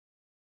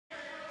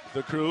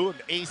the crew,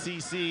 an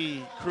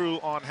ACC crew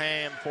on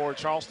hand for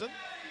Charleston.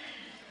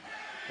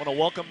 Want to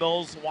welcome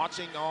those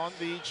watching on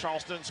the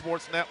Charleston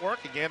Sports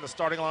Network. Again, the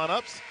starting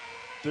lineups: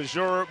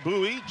 DeJure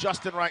Bowie,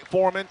 Justin Wright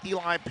Foreman,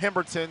 Eli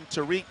Pemberton,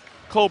 Tariq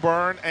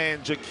Coburn,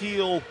 and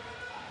Jacquil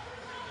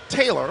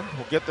Taylor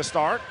will get the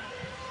start.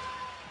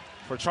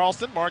 For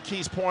Charleston,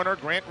 Marquise Pointer,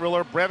 Grant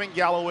Riller, Brevin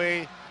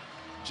Galloway,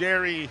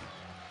 Jarrell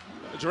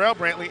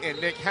Brantley, and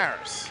Nick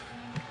Harris.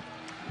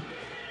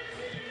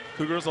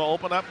 Cougars will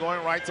open up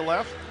going right to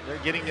left. They're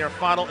getting their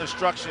final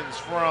instructions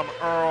from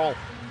Earl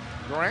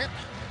Grant,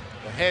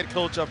 the head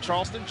coach of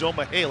Charleston. Joe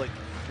Mahalik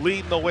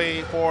leading the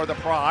way for the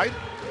Pride.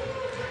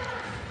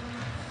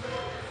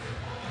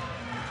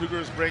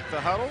 Cougars break the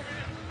huddle.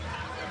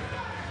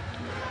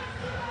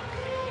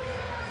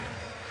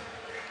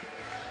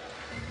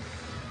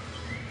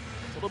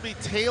 So it'll be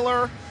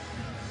Taylor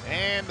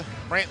and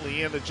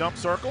Brantley in the jump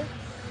circle.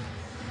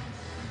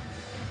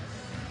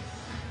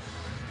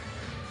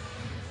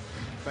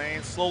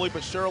 Fans slowly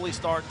but surely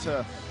start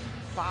to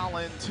file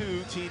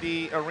into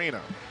TD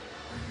Arena.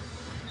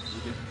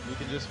 You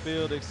can just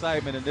feel the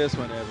excitement in this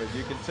one, Everett.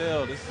 You can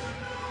tell this is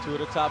two of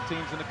the top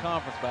teams in the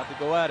conference about to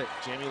go at it.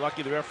 Jamie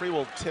Lucky, the referee,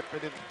 will tip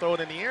it and throw it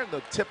in the air.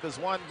 The tip is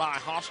won by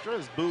HOFSTRA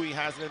as Bowie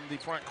has it in the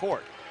front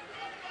court.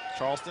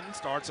 Charleston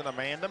starts in a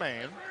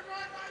man-to-man.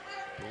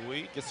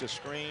 Bowie gets a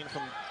screen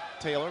from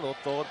Taylor. They'll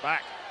throw it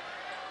back.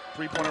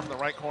 Three-pointer from the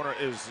right corner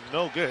is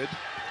no good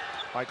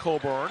by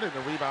Coburn, and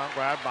the rebound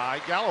grabbed by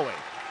Galloway.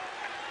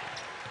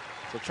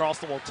 So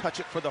Charleston will touch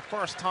it for the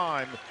first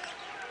time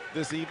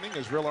this evening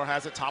as Riller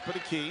has it top of the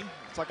key.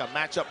 It's like a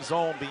matchup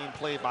zone being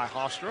played by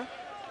HOFSTRA.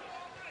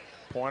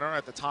 Pointer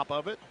at the top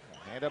of it.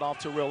 Hand it off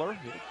to Riller.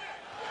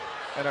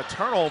 And a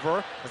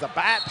turnover. There's a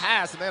bad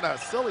pass and then a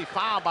silly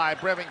foul by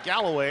Brevin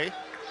Galloway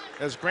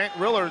as Grant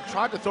Riller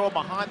tried to throw it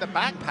behind the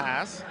back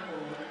pass.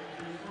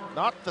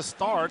 Not the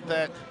start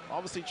that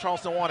obviously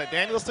Charleston wanted.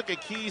 Daniels took a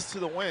keys to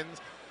the wins.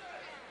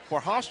 For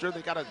HOFSTRA,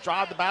 they got to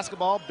drive the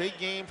basketball. Big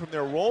game from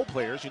their role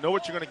players. You know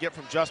what you're going to get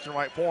from Justin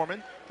Wright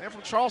Foreman. And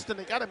from Charleston,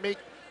 they got to make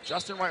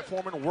Justin Wright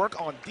Foreman work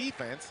on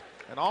defense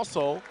and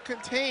also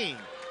contain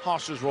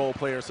HOFSTRA's role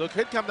players. So it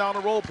could come down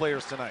to role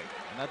players tonight.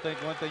 And I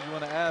think one thing you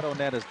want to add on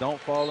that is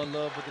don't fall in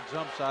love with the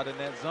jump shot in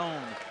that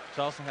zone.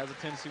 Charleston has a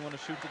tendency to want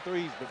to shoot the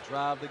threes, but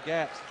drive the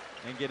gaps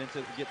and get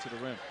to the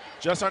rim.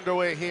 Just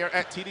underway here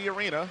at TD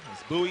Arena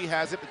as Bowie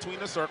has it between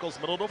the circles,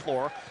 middle of the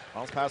floor.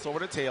 Bounce pass over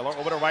to Taylor,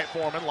 over to Wright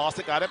Foreman. Lost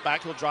it, got it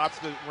back. He'll drive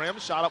to the rim.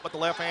 Shot up with the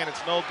left hand. It's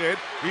no good.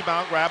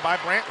 Rebound grab by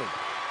Brantley.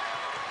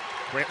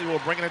 Brantley will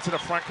bring it into the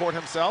front court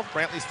himself.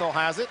 Brantley still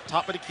has it.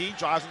 Top of the key,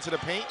 drives into the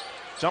paint.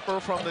 Jumper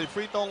from the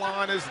free throw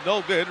line is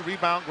no good.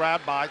 Rebound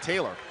grab by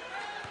Taylor.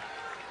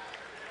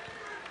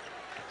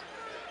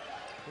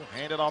 We'll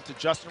hand it off to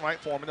Justin Wright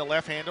Foreman. The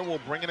left-hander will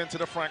bring it into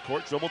the front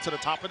court. Dribble to the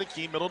top of the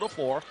key, middle of the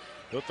floor.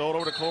 He'll throw it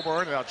over to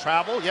Coburn, and they'll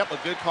travel. Yep, a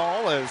good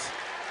call as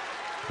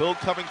Bill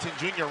Covington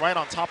Jr. right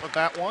on top of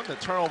that one. The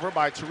turnover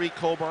by Tariq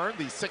Coburn,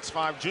 the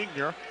 6'5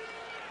 junior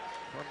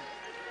from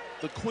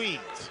the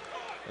Queens.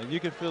 And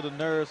you can feel the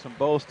nerves from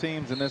both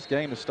teams in this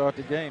game to start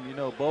the game. You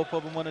know, both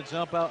of them want to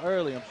jump out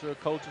early. I'm sure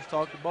coaches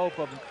talk to both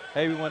of them.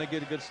 Hey, we want to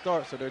get a good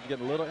start, so they're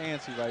getting a little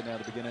antsy right now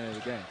at the beginning of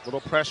the game.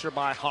 Little pressure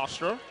by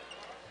HOFSTRA.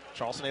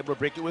 Charleston able to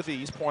break it with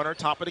ease. Pointer,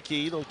 top of the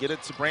key. They'll get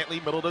it to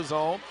Brantley, middle of the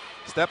zone.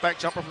 Step back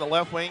jumper from the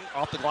left wing,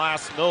 off the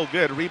glass, no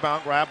good.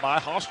 Rebound grab by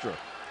HOFSTRA.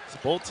 So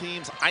both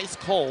teams ice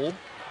cold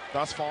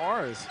thus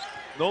far as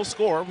no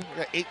score. We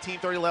got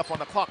 18:30 left on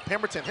the clock.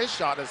 Pemberton, his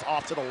shot is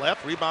off to the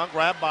left. Rebound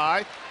grab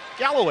by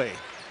Galloway.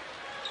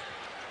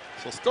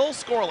 So still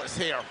scoreless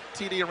here.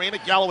 TD Arena.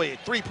 Galloway,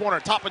 three-pointer,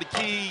 top of the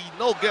key,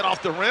 no good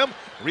off the rim.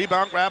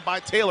 Rebound grab by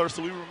Taylor,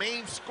 so we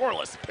remain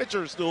scoreless.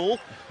 Pitcher's duel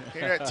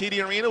here at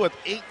TD Arena with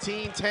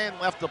 18:10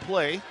 left to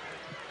play.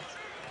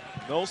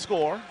 No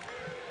score.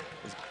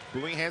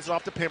 Bowie hands it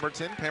off to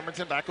Pemberton.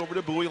 Pemberton back over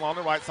to Bowie along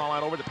the right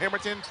sideline, over to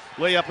Pemberton.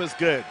 Layup is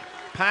good.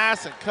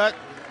 Pass and cut.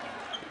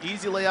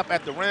 Easy layup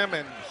at the rim,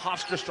 and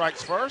HOFSTRA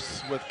strikes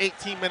first with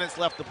 18 minutes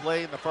left to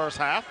play in the first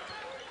half.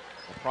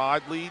 The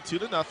Pride lead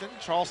 2-0.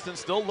 Charleston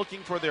still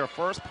looking for their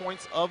first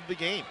points of the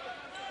game.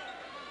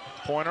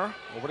 Pointer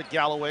over to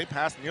Galloway.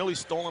 Pass nearly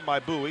stolen by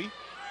Bowie.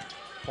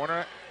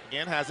 Pointer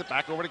again has it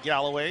back over to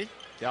Galloway.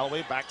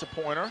 Galloway back to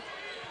Pointer.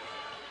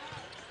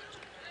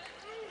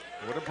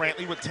 Over to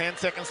Brantley with 10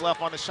 seconds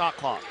left on the shot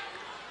clock.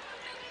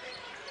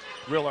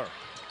 Riller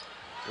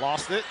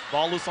lost it.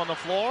 Ball loose on the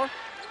floor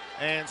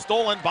and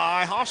stolen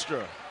by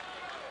HOFSTRA.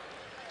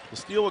 The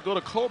steal will go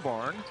to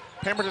Coburn.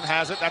 Pemberton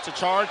has it. That's a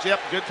charge. Yep,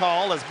 good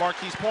call as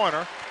Marquise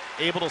Pointer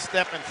able to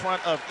step in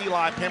front of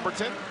Eli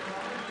Pemberton.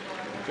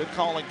 Good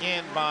call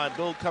again by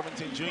Bill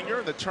Covington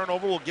Jr. The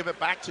turnover will give it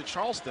back to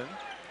Charleston.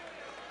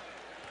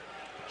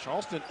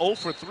 Charleston 0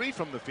 for 3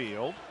 from the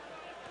field.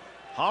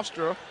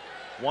 HOFSTRA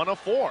 1 of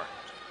 4.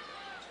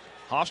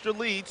 HOFSTRA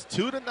leads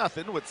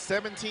 2-0 with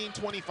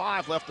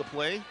 17:25 left to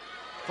play.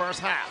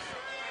 First half.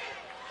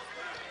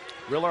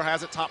 Riller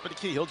has it top of the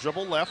key. He'll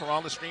dribble left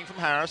around the screen from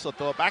Harris. He'll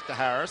throw it back to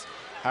Harris.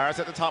 Harris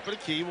at the top of the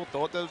key will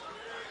throw it to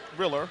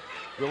Riller.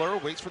 Riller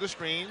waits for the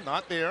screen,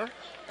 not there.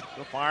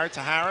 He'll fire to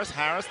Harris.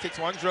 Harris takes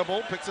one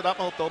dribble, picks it up,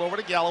 and he'll throw it over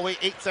to Galloway.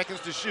 8 seconds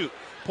to shoot.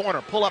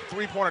 Pointer, pull up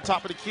three-pointer,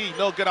 top of the key.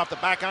 No good off the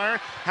back iron.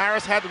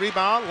 Harris had the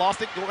rebound,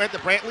 lost it, go ahead to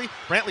Brantley.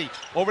 Brantley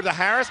over to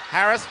Harris.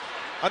 Harris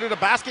under the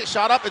basket,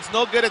 shot up. It's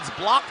no good, it's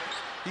blocked.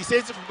 He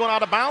saves it from going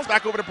out of bounds,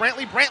 back over to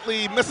Brantley.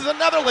 Brantley misses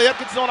another layup,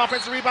 gets his own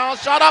offensive rebound,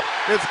 shot up.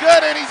 It's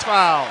good, and he's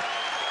fouled.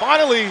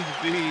 Finally,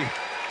 the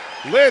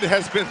lid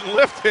has been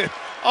lifted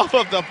off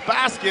of the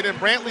basket, and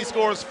Brantley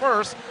scores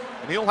first.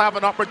 And he'll have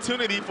an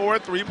opportunity for a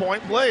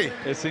three-point play.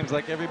 It seems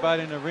like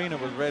everybody in the arena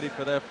was ready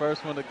for that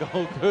first one to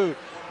go through.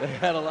 They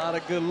had a lot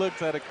of good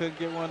looks at it, couldn't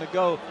get one to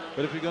go.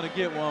 But if you're going to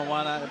get one,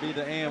 why not be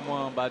the and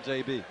one by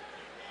JB?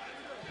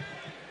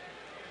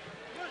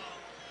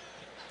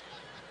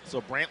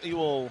 So Brantley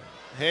will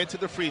head to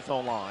the free throw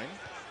line.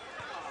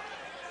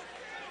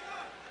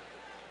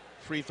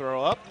 Free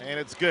throw up, and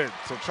it's good.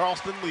 So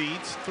Charleston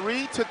leads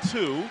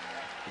 3-2.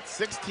 It's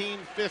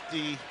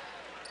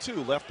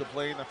 16:52 left to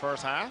play in the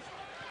first half.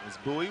 As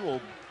Bowie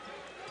will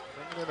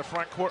bring it in the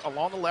front court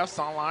along the left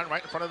sideline,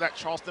 right in front of that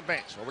Charleston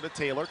bench. Over to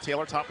Taylor.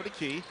 Taylor top of the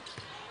key.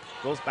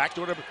 Goes back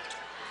to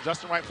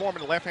Justin Wright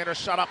Foreman. The left-hander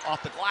shot up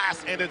off the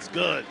glass, and it's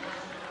good.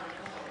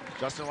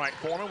 Justin Wright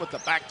Foreman with the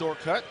backdoor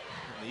cut.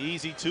 The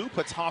easy two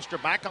puts HOFSTRA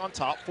back on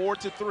top,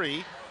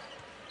 4-3.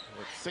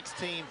 With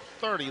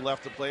 16:30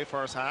 left to play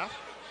first half.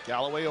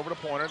 Galloway over to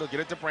Pointer. They'll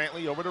get it to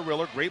Brantley. Over to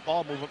Riller. Great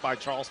ball movement by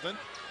Charleston.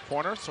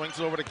 Pointer swings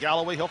it over to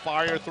Galloway. He'll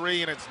fire a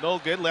three, and it's no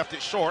good. Left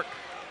it short.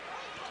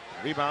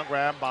 Rebound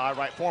grab by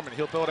Wright Foreman.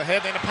 He'll throw it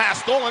ahead, and a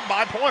pass stolen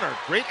by Pointer.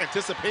 Great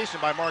anticipation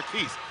by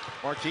Marquise.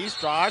 Marquise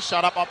drives,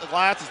 shot up off the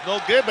glass. It's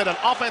no good, but an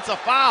offensive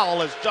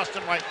foul as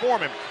Justin Wright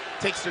Foreman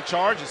takes the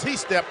charge as he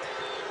stepped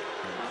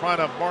in front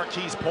of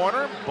Marquise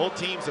Pointer. Both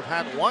teams have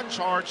had one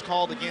charge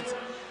called against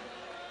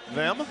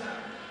them, and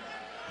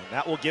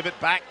that will give it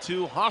back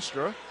to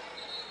HOFSTRA.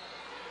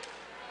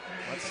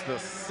 That's the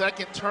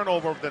second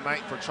turnover of the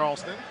night for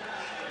Charleston.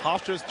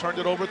 HOFSTRA's turned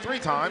it over 3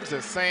 times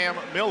as Sam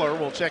Miller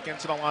will check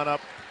into the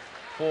lineup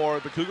for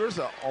the Cougars,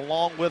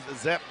 along with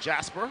Zep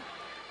Jasper.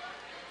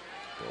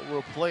 They'll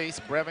replace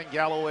Brevin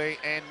Galloway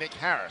and Nick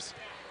Harris.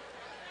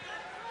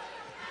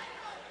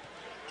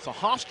 So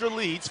HOFSTRA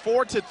leads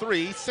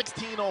 4-3,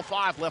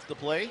 16:05 left to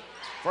play.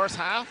 First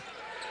half,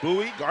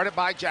 Bowie guarded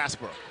by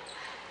Jasper.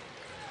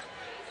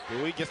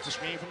 Bowie gets the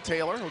screen from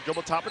Taylor. He'll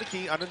dribble top of the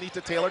key underneath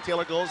to Taylor.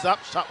 Taylor goes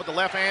up, shot with the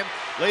left hand.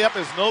 Layup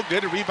is no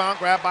good. A rebound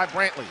grab by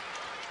Brantley.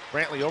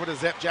 Brantley over to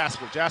Zep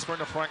Jasper. Jasper in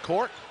the front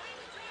court.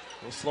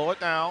 We'll slow it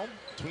down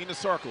between the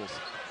circles.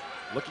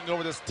 Looking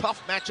over this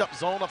tough matchup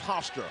zone of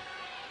HOFSTRA.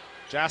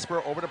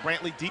 Jasper over to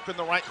Brantley deep in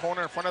the right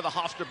corner in front of the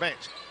HOFSTRA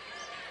bench.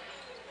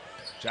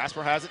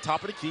 Jasper has it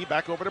top of the key,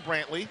 back over to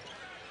Brantley.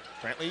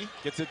 Brantley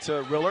gets it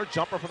to Riller.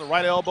 Jumper from the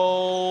right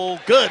elbow.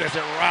 Good as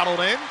it rattled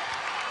in.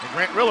 And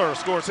Grant Riller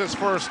scores his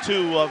first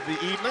 2 of the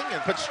evening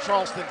and puts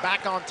Charleston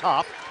back on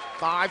top,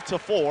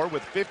 5-4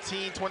 with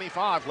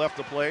 15:25 left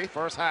to play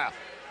first half.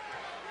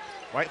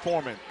 Wright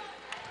Foreman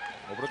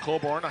over to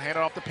Coburn. I'll hand it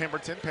off to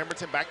Pemberton.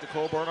 Pemberton back to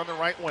Coburn on the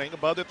right wing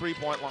above the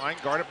three-point line,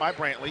 guarded by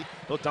Brantley.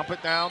 He'll dump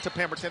it down to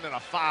Pemberton, and a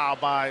foul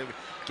by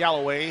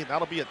Galloway.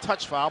 That'll be a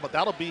touch foul, but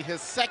that'll be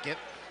his second,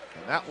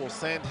 and that will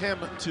send him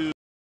to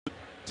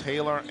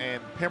Taylor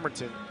and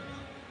Pemberton.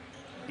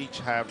 Each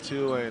have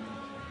 2, and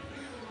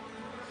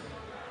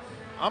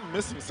I'm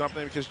missing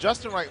something because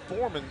Justin Wright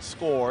Foreman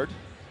scored,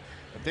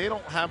 but they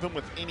don't have him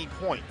with any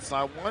points.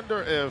 I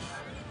wonder if,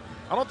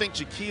 I don't think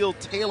Jacquil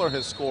Taylor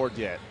has scored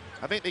yet.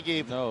 I think they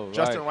gave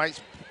Justin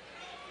Wright's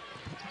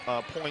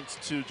points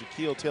to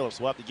Jacquil Taylor,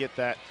 so we'll have to get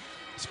that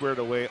squared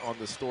away on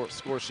the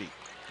score sheet.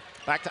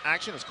 Back to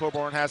action as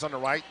Coburn has on the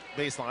right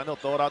baseline. He'll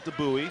throw it out to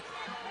Bowie.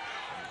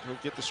 He'll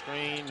get the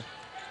screen.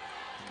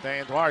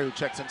 Dan Dwyer, who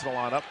checks into the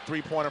lineup.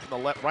 Three-pointer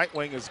from the right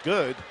wing is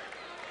good.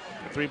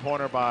 The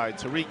three-pointer by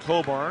Tariq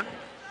Coburn.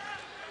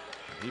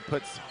 He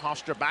puts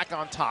HOFSTRA back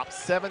on top,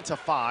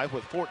 7-5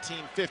 with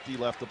 14:50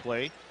 left to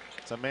play.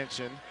 As I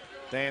mentioned,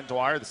 Dan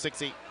Dwyer, the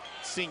 6'8"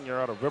 senior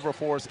out of River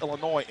Forest,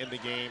 Illinois, in the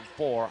game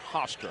for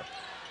HOFSTRA.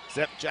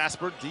 Zep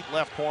Jasper, deep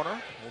left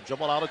corner, will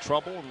dribble out of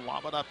trouble and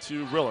lob it up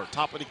to Riller.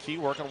 Top of the key,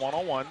 working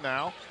one-on-one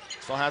now.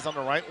 Still has on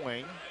the right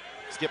wing.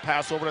 Skip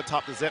pass over the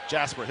top to Zep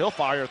Jasper. He'll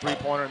fire a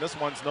three-pointer, and this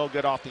one's no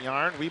good off the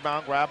iron.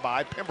 Rebound grab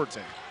by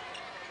Pemberton.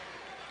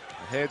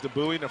 Ahead to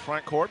Bowie in the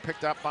front court,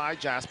 picked up by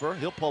Jasper.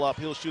 He'll pull up,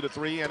 he'll shoot a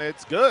 3, and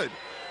it's good.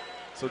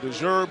 So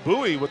DeJure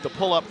Bowie with the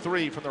pull-up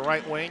 3 from the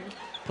right wing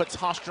puts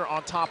HOFSTRA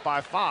on top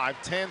by 5,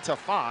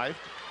 10-5,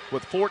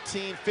 with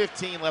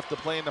 14:15 left to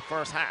play in the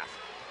first half.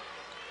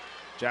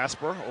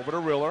 Jasper over to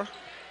Riller.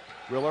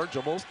 Riller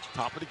dribbles,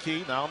 top of the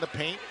key, now in the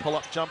paint.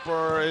 Pull-up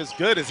jumper is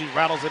good as he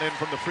rattles it in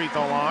from the free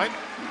throw line.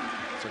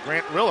 So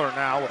Grant Riller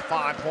now with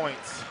 5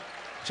 points.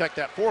 Check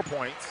that, 4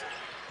 points.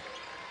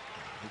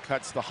 He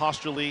cuts the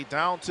HOFSTRA lead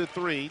down to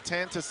 3,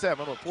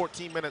 10-7 with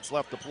 14 minutes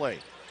left to play.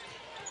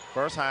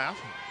 First half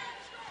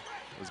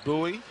was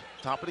Bowie,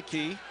 top of the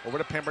key, over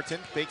to Pemberton,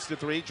 fakes the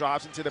 3,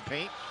 drives into the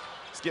paint.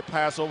 Skip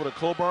pass over to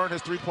Coburn.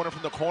 His three-pointer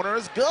from the corner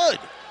is good.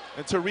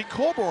 And Tariq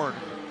Coburn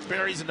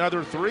buries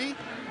another 3.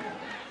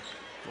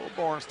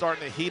 Coburn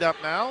starting to heat up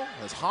now.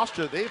 As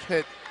HOFSTRA, they've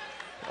hit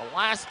the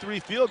last 3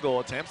 field goal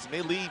attempts, and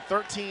they lead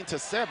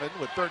 13-7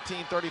 with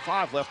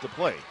 13:35 left to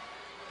play.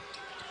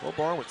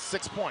 Coburn with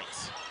 6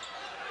 points.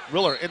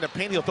 Riller in the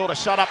paint. He'll throw the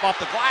shot up off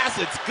the glass.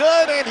 It's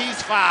good, and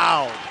he's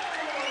fouled.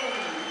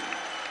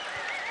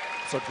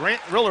 So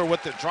Grant Riller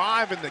with the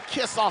drive and the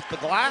kiss off the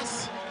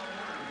glass.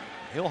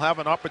 He'll have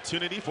an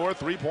opportunity for a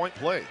 3-point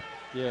play.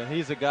 Yeah,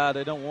 he's a guy,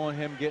 they don't want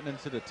him getting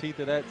into the teeth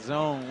of that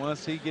zone.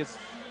 Once he gets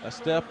a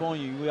step on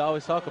you, we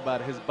always talk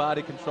about it, his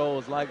body control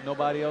is like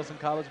nobody else in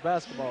college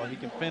basketball. He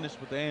can finish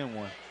with the and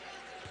one.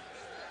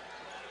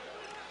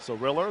 So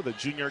Riller, the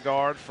junior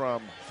guard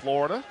from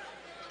Florida,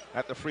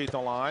 at the free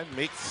throw line,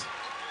 makes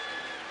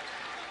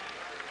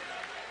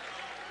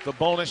the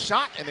bonus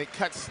shot, and it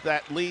cuts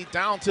that lead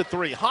down to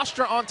 3.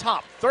 HOFSTRA on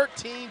top,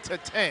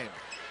 13-10.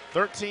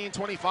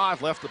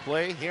 13:25 left to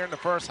play here in the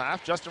first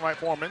half. Justin Wright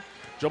Foreman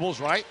dribbles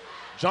right.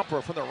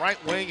 Jumper from the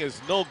right wing is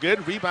no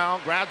good.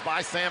 Rebound grabbed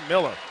by Sam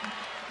Miller.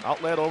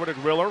 Outlet over to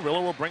Riller. Riller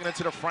will bring it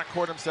into the front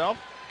court himself.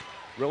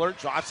 Riller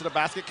drives to the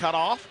basket, cut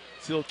off.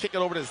 So he'll kick it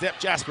over to Zep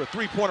Jasper.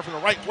 3-pointer from the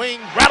right wing,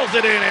 rattles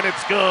it in, and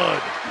it's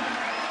good.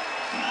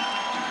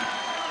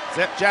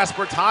 Zep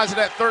Jasper ties it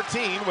at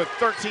 13 with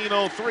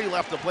 13:03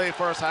 left to play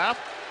first half.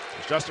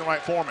 Justin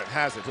Wright Foreman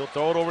has it. He'll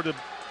throw it over to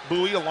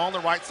Bowie along the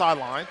right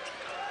sideline.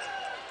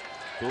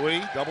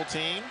 Bowie double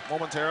team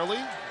momentarily.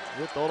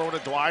 He'll throw it over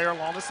to Dwyer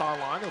along the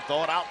sideline. He'll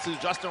throw it out to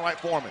Justin Wright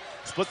Foreman.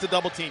 Splits the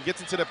double team,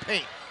 gets into the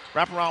paint.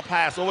 Wraparound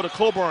pass over to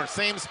Coburn.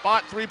 Same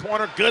spot,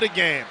 3-pointer, good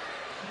again.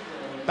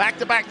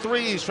 Back-to-back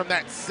threes from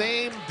that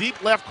same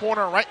deep left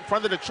corner right in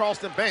front of the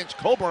Charleston bench.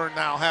 Coburn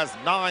now has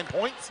 9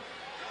 points.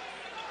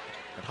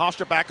 And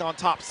HOFSTRA back on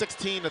top,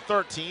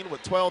 16-13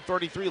 with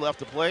 12:33 left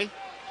to play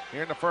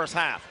here in the first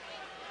half.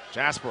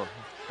 Jasper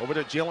over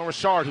to Jalen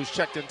Richard, who's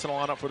checked into the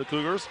lineup for the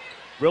Cougars.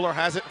 Riller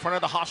has it in front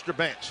of the HOFSTRA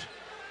bench.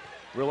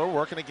 Riller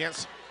working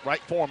against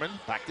Wright Foreman.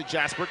 Back to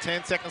Jasper,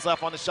 10 seconds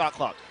left on the shot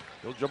clock.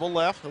 He'll dribble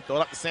left, he'll throw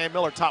it up to Sam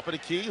Miller, top of the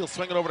key. He'll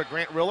swing it over to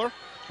Grant Riller.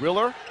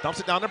 Riller dumps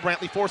it down to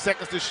Brantley, 4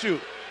 seconds to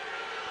shoot.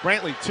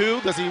 Brantley,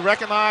 2, does he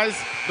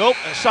recognize? Nope,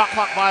 and shot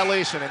clock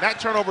violation. And that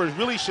turnover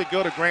really should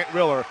go to Grant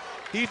Riller.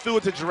 He threw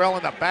it to Jarrell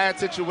in a bad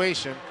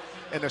situation,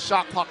 and the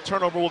shot clock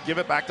turnover will give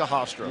it back to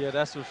HOFSTRA. Yeah,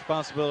 that's the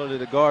responsibility of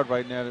the guard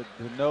right now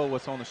to know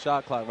what's on the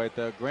shot clock right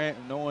there. Grant,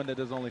 knowing that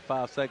there's only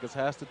 5 seconds,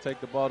 has to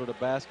take the ball to the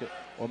basket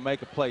or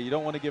make a play. You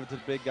don't want to give it to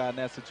the big guy in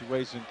that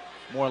situation.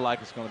 More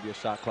like it's going to be a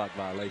shot clock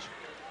violation.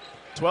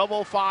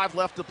 12:05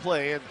 left to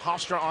play, and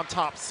HOFSTRA on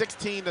top,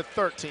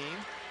 16-13.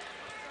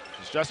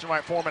 As Justin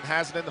Wright Foreman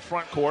has it in the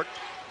front court.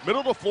 Middle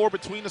of the floor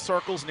between the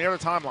circles near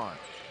the timeline.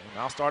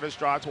 He'll now start his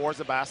drive towards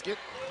the basket.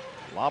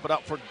 Lob it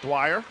up for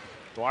Dwyer.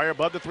 Dwyer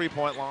above the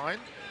 3-point line.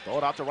 Throw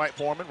it out to Wright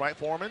Foreman. Wright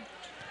Foreman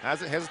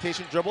has a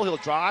hesitation dribble. He'll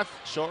drive.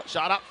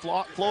 Shot up.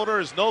 Floater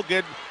is no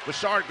good.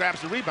 Richard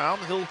grabs the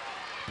rebound. He'll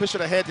push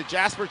it ahead to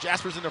Jasper.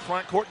 Jasper's in the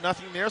front court.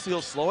 Nothing there, so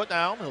he'll slow it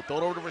down. He'll throw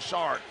it over to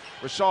Richard.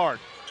 Richard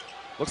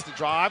looks to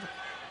drive.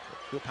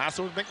 He'll pass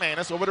over to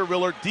McManus. Over to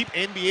Riller. Deep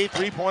NBA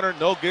 3-pointer.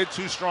 No good.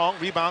 Too strong.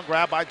 Rebound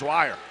grab by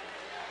Dwyer.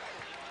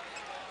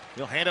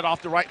 He'll hand it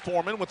off to Wright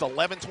Foreman with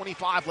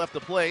 11:25 left to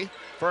play.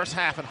 First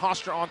half, and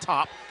HOFSTRA on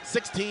top,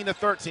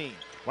 16-13.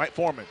 Wright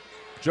Foreman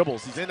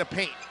dribbles. He's in the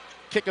paint.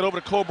 Kick it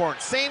over to Coburn.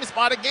 Same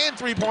spot again,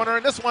 3-pointer,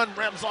 and this one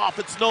rims off.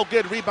 It's no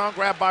good. Rebound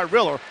grab by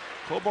Riller.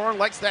 Coburn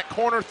likes that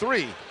corner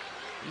 3.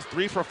 He's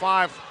 3 for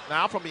 5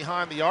 now from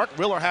behind the arc.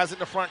 Riller has it in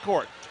the front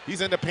court. He's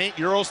in the paint.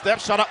 Euro step.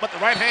 Shot up with the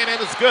right hand,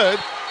 and it's good.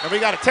 And we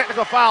got a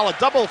technical foul. A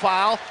double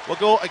foul will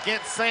go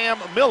against Sam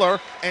Miller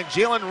and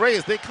Jalen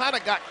Reyes. They kind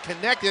of got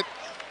connected.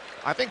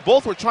 I think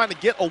both were trying to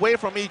get away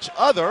from each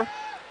other,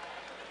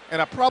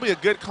 and probably a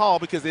good call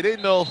because they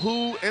didn't know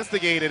who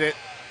instigated it.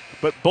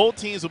 But both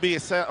teams will be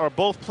assessed, or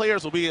both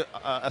players will be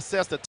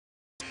assessed.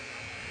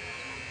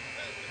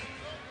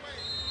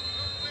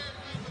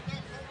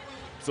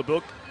 So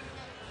Bill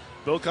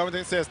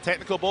Covington says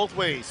technical both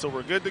ways, so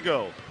we're good to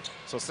go.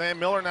 So Sam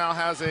Miller now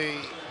has a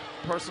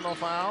personal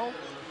foul,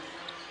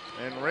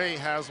 and Ray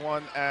has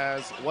one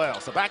as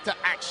well. So back to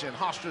action,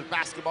 HOFSTRA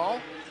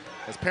basketball,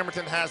 as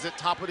Pemberton has it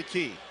top of the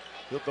key.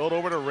 He'll throw it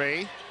over to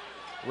Ray.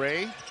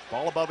 Ray,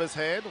 ball above his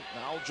head.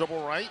 Now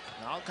dribble right.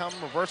 Now come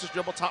reverses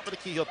dribble top of the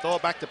key. He'll throw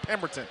it back to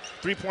Pemberton.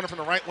 3-pointer from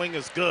the right wing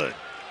is good.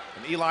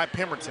 And Eli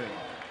Pemberton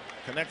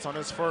connects on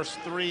his first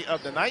 3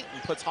 of the night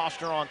and puts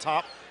HOFSTRA on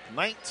top,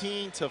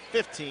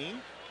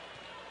 19-15.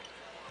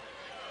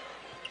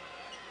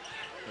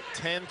 With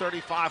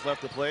 10:35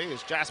 left to play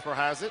as Jasper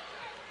has it.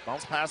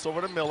 Bounce pass over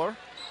to Miller.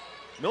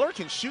 Miller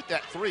can shoot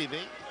that 3.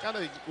 They got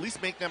to at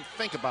least make them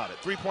think about it.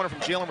 3-pointer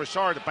from Jalen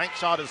Richard. The bank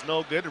shot is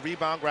no good. The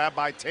rebound grab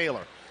by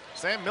Taylor.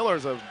 Sam Miller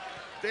is a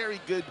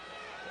very good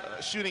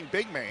shooting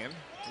big man.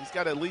 He's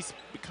got to at least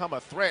become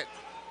a threat.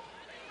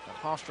 And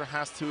HOFSTRA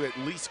has to at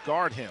least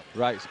guard him.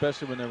 Right,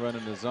 especially when they're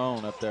running the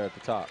zone up there at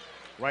the top.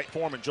 Wright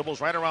Foreman dribbles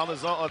right around the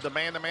zone of the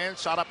man-to-man.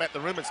 Shot up at the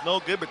rim. It's no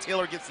good, but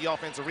Taylor gets the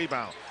offensive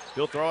rebound.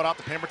 He'll throw it out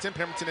to Pemberton.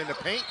 Pemberton in the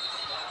paint.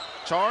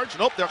 Charge.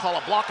 Nope, they'll call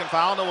a blocking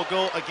foul. And it will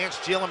go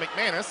against Jalen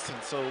McManus.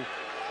 And so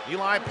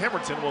Eli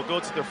Pemberton will go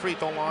to the free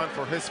throw line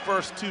for his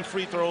first 2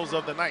 free throws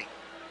of the night.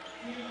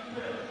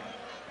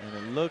 And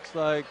it looks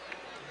like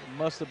it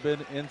must have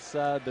been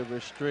inside the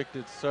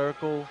restricted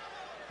circle.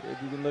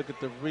 If you can look at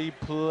the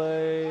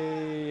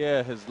replay,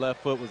 yeah, his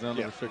left foot was on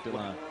the restricted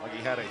line. Like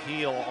he had a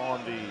heel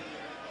on the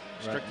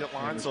restricted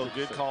line, so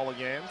good call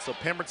again. So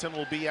Pemberton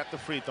will be at the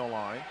free throw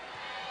line.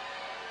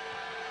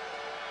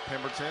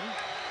 Pemberton,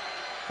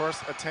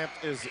 first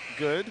attempt is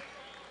good.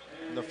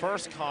 In the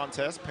first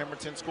contest,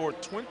 Pemberton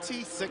scored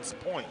 26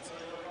 points.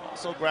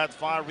 Also grabbed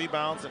 5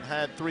 rebounds and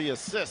had 3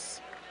 assists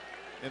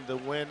in the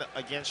win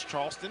against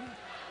Charleston,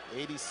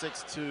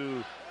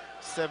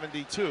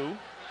 86-72.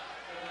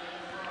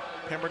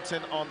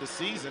 Pemberton on the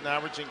season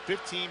averaging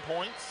 15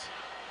 points,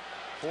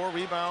 4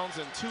 rebounds,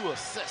 and 2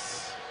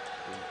 assists.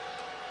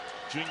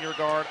 Junior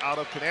guard out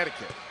of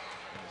Connecticut.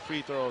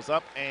 Free throws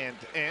up and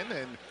in,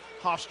 and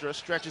HOFSTRA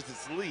stretches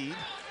its lead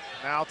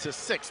now to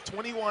 6.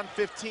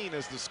 21-15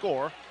 is the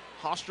score.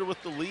 HOFSTRA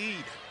with the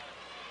lead.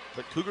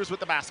 The Cougars with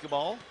the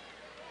basketball.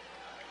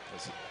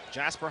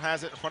 Jasper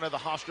has it in front of the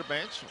HOFSTRA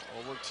bench.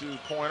 Over to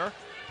Pointer.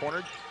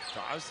 Pointer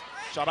drives,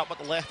 shot up with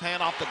the left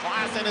hand off the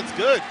glass, and it's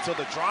good. So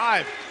the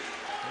drive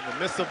in the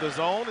midst of the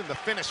zone, and the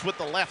finish with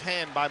the left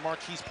hand by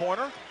Marquise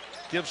Pointer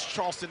gives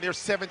Charleston their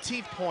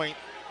 17th point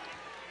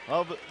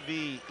of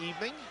the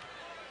evening.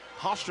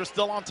 HOFSTRA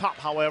still on top,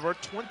 however,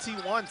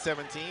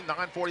 21-17,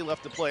 9:40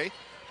 left to play.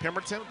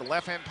 Pemberton, the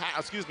left hand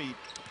pass,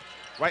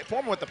 Wright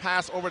Foreman with the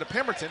pass over to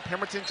Pemberton.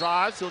 Pemberton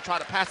drives, he'll try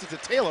to pass it to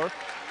Taylor,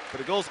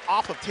 but it goes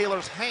off of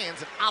Taylor's hands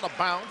and out of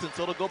bounds, and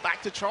so it'll go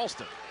back to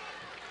Charleston.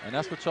 And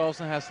that's what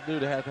Charleston has to do.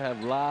 They have to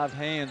have live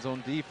hands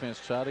on defense,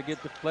 try to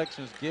get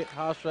deflections, get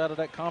HOFSTRA out of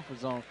that comfort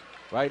zone.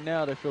 Right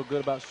now, they feel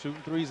good about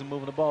shooting threes and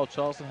moving the ball.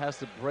 Charleston has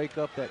to break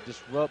up that,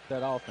 disrupt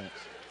that offense.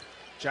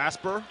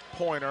 Jasper,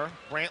 Pointer,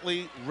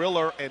 Brantley,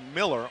 Riller, and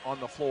Miller on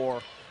the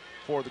floor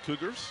for the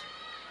Cougars.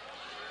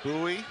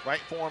 Bowie,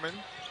 Wright Foreman,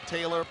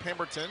 Taylor,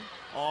 Pemberton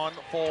on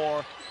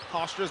for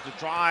HOFSTRA. The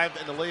drive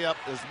and the layup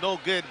is no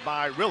good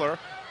by Riller.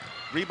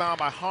 Rebound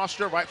by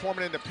HOFSTRA. Wright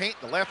Foreman in the paint.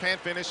 The left hand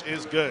finish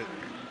is good.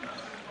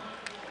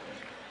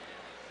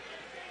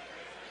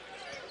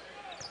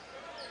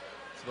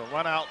 So the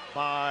run out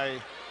by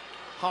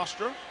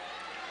HOFSTRA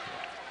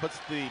puts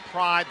the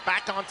Pride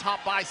back on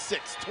top by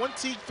 6,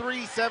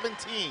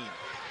 23-17.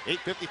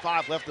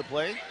 8:55 left to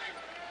play.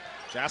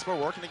 Jasper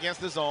working against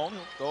the zone.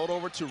 He'll throw it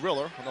over to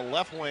Riller on the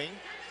left wing.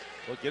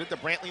 We'll get it to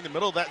Brantley in the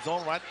middle of that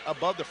zone right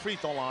above the free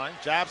throw line.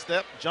 Jab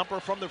step,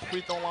 jumper from the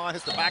free throw line,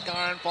 hits the back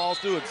iron, falls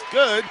through. It's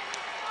good,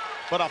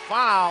 but a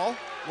foul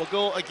will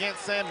go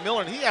against Sam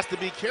Miller, and he has to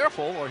be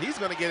careful or he's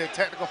going to get a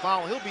technical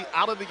foul and he'll be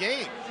out of the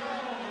game.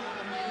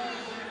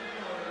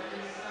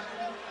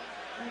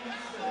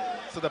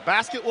 So the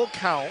basket will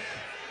count,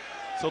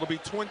 so it'll be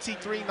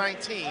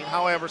 23-19.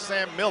 However,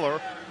 Sam Miller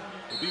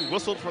will be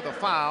whistled for the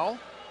foul.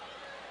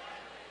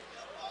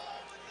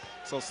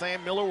 So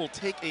Sam Miller will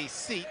take a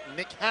seat.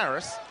 Nick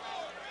Harris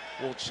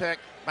will check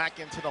back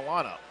into the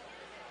lineup.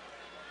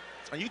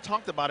 And you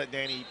talked about it,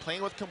 Danny,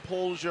 playing with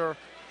composure.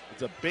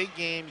 It's a big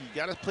game. You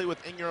got to play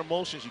within your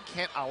emotions. You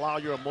can't allow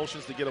your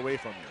emotions to get away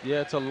from you.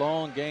 Yeah, it's a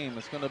long game.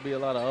 It's going to be a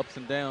lot of ups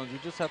and downs. You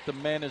just have to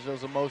manage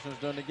those emotions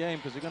during the game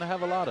because you're going to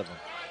have a lot of them.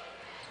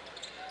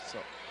 So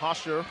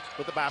HOFSTRA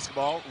with the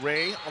basketball.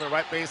 Ray on the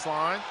right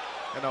baseline.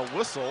 And a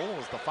whistle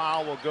as the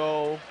foul will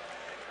go.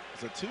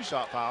 It's a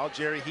 2-shot foul.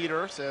 Jerry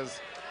Heater says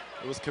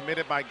it was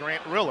committed by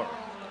Grant Riller.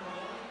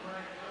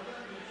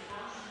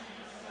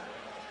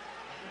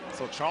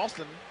 So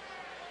Charleston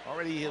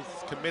already has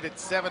committed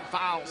 7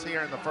 fouls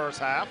here in the first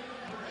half.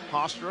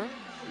 HOFSTRA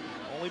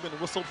only been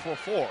whistled for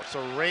 4.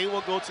 So Ray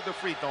will go to the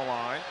free throw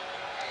line.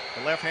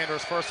 The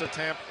left-hander's first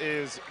attempt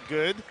is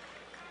good.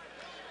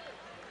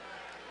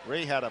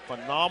 Ray had a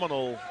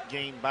phenomenal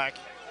game back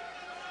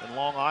in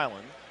Long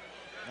Island.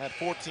 Had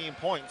 14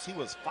 points. He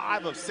was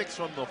 5 of 6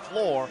 from the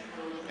floor,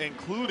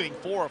 including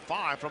 4 of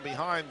 5 from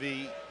behind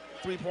the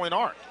three-point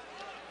arc.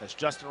 As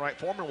Justin Wright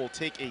Foreman will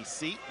take a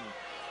seat, and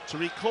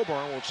Tariq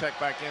Coburn will check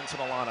back into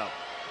the lineup.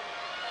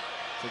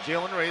 So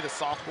Jalen Ray, the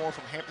sophomore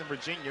from Hampton,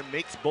 Virginia,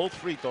 makes both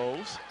free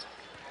throws.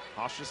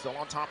 HOFSTRA still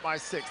on top by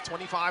 6.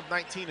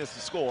 25-19 is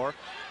the score.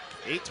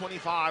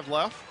 8:25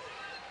 left.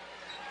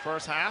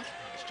 First half.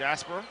 It's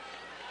Jasper.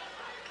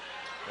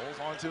 Holds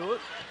onto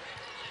it.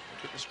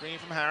 Get the screen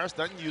from Harris,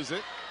 doesn't use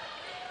it.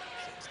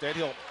 Instead,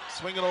 he'll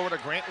swing it over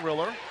to Grant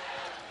Riller.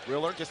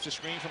 Riller gets the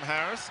screen from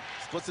Harris,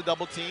 splits the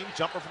double team,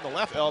 jumper from the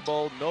left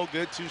elbow, no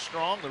good, too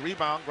strong. The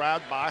rebound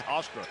grabbed by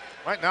HOFSTRA.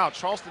 Right now,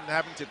 Charleston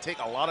having to take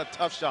a lot of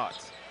tough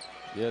shots.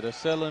 Yeah, they're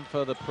settling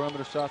for the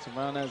perimeter shots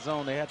around that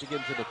zone. They have to get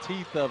into the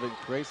teeth of it,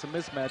 create some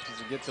mismatches,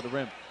 and get to the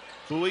rim.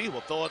 Bowie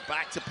will throw it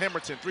back to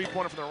Pemberton.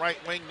 3-pointer from the right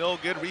wing, no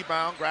good.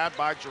 Rebound grabbed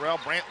by Jarrell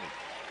Brantley.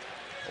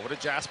 Over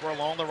to Jasper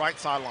along the right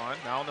sideline,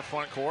 now in the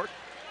front court.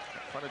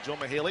 In front of Joe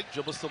Mihalik,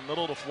 dribbles to the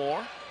middle of the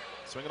floor.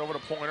 Swing it over to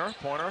Pointer.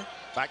 Pointer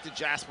back to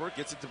Jasper,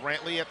 gets it to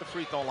Brantley at the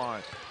free throw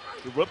line.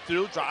 He whipped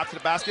through, drive to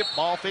the basket,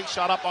 ball fake,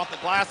 shot up off the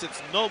glass.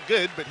 It's no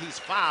good, but he's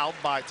fouled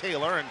by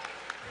Taylor, and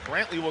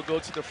Brantley will go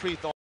to the free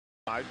throw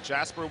line.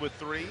 Jasper with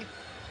 3.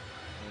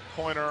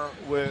 Pointer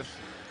with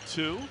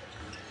 2.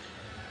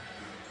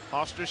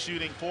 HOFSTRA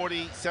shooting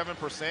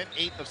 47%,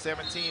 8 of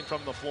 17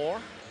 from the floor.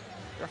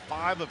 They're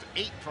 5 of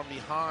 8 from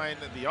behind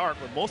the arc,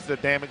 with most of the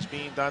damage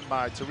being done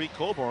by Tariq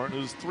Coburn,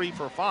 who's 3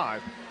 for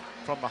 5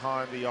 from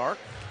behind the arc.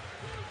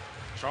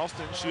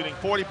 Charleston shooting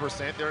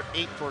 40%, they're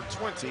 8 for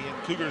 20,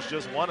 and Cougars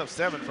just 1 of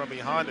 7 from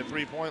behind the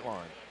 3-point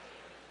line.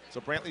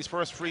 So Brantley's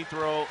first free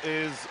throw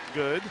is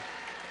good.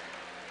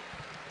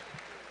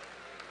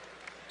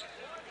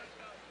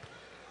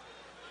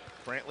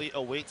 Brantley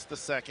awaits the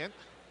second.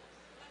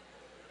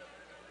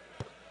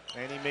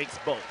 And he makes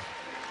both.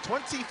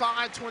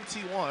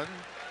 25-21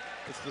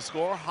 is the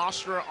score.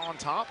 HOFSTRA on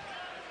top.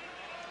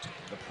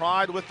 The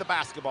Pride with the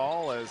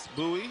basketball as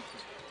Bowie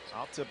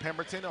out to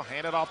Pemberton. He'll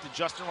hand it off to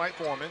Justin Wright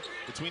Foreman.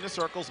 Between the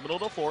circles, middle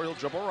of the floor. He'll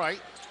dribble right.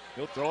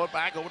 He'll throw it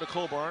back over to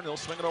Coburn. He'll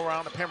swing it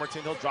around to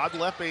Pemberton. He'll drive the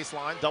left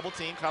baseline. Double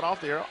team, cut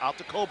off there. Out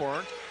to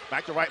Coburn.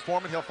 Back to Wright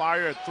Foreman. He'll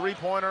fire a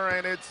 3-pointer,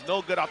 and it's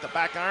no good off the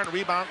back iron.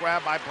 Rebound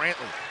grab by Brantley.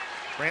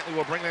 Brantley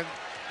will bring in,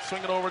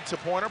 swing it over to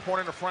Pointer.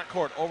 Pointer in the front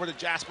court. Over to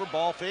Jasper.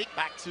 Ball fake.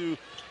 Back to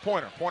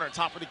Pointer. Pointer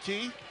top of the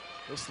key.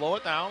 He'll slow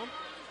it down.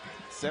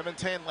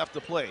 7:10 left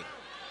to play.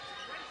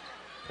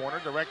 Pointer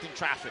directing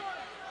traffic.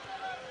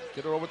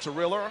 Get it over to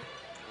Riller.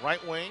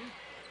 Right wing.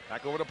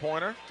 Back over to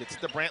Pointer. Gets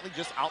it to Brantley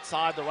just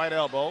outside the right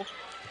elbow.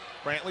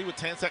 Brantley with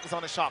 10 seconds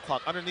on the shot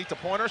clock. Underneath the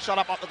Pointer. Shot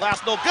up off the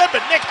glass. No good,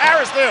 but Nick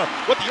Harris there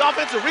with the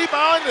offensive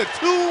rebound. The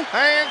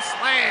two-hand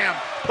slam.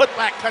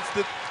 Putback cuts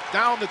the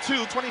down the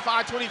 2,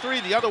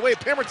 25-23. The other way,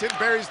 Pemberton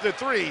buries the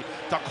 3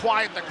 to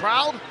quiet the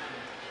crowd.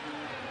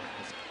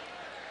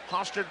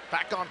 HOFSTRA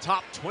back on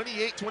top,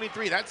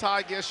 28-23. That's how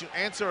I guess you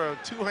answer a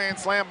two-hand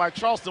slam by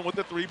Charleston with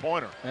the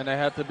 3-pointer. And they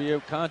have to be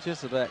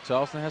conscious of that.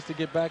 Charleston has to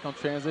get back on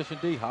transition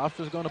D.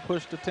 HOFSTRA's going to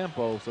push the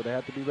tempo, so they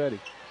have to be ready.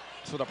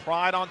 So the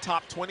Pride on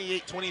top,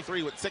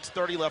 28-23 with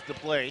 6:30 left to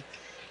play.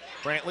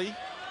 Brantley,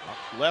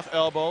 left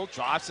elbow,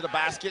 drives to the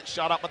basket,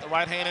 shot up with the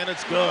right hand, and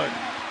it's good.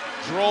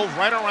 Drove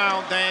right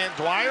around Dan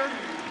Dwyer.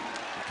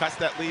 Cuts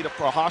that lead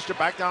for HOFSTRA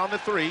back down to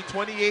 3.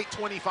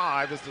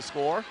 28-25 is the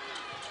score.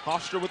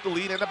 HOFSTRA with the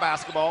lead in the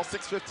basketball.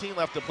 6:15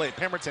 left to play.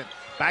 Pemberton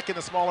back in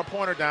the smaller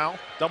Pointer down.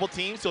 Double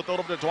teams. He'll throw it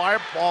over to Dwyer.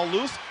 Ball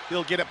loose.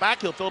 He'll get it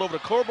back. He'll throw it over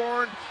to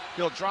Coburn.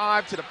 He'll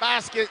drive to the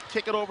basket.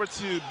 Kick it over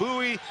to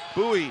Bowie.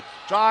 Bowie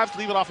drives.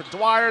 Leave it off of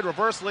Dwyer.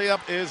 Reverse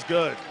layup is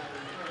good.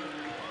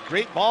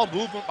 Great ball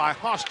movement by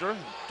HOFSTRA.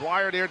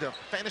 Dwyer there to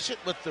finish it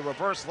with the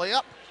reverse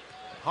layup.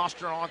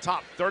 HOFSTRA on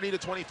top,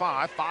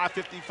 30-25,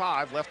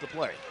 5:55 left to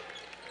play.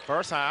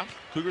 First half,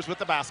 Cougars with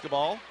the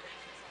basketball.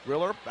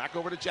 Riller back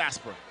over to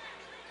Jasper.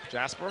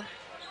 Jasper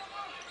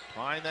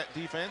behind that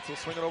defense. He'll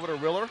swing it over to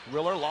Riller.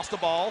 Riller lost the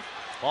ball.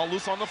 Ball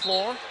loose on the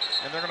floor,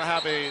 and they're going to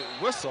have a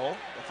whistle.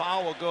 The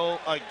foul will go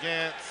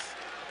against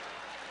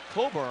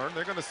Coburn.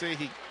 They're going to say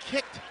he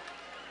kicked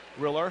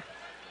Riller.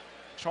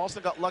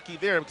 Charleston got lucky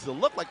there because it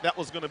looked like that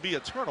was going to be a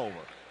turnover.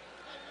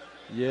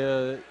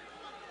 Yeah.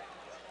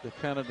 They're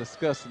kind of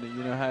discussing it.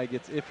 You know how it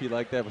gets iffy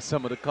like that with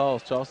some of the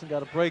calls. Charleston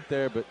got a break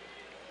there, but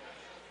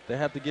they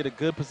have to get a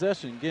good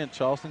possession. Again,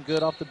 Charleston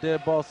good off the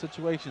dead ball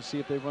situation. See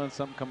if they run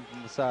something coming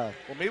from the side.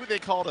 Well, maybe they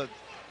called a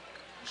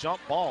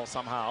jump ball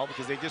somehow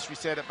because they just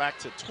reset it back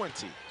to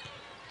 20.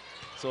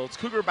 So it's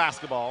Cougar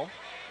basketball.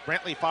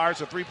 Brantley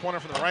fires a 3-pointer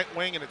from the right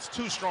wing, and it's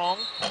too strong.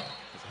 It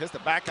hits the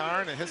back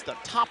iron and hits the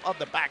top of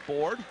the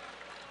backboard.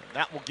 And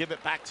that will give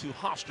it back to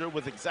HOFSTRA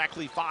with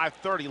exactly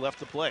 5:30 left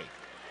to play.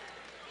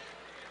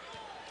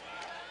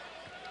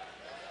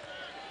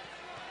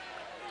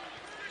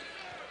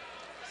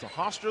 So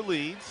HOFSTRA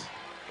leads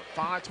with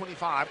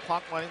 5:25,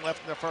 clock running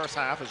left in the first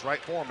half as Wright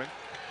Foreman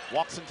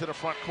walks into the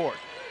front court.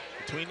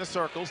 Between the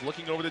circles,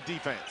 looking over the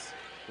defense.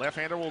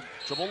 Left-hander will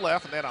dribble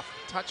left, and then a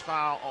touch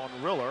foul on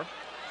Riller.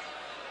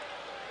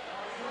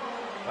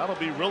 That'll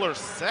be Riller's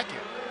second.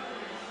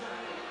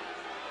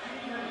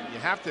 You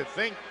have to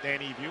think,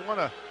 Danny, if you want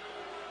to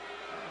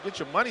get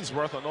your money's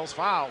worth on those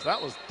fouls,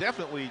 that was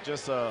definitely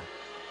just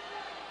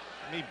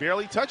he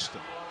barely touched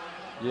him.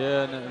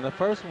 Yeah, and the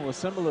first one was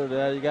similar to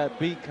that. He got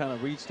beat, kind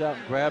of reached out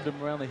and grabbed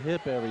him around the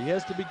hip area. He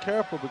has to be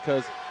careful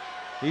because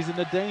he's in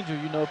the danger.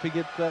 You know, if he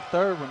gets that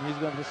third one, he's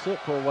going to sit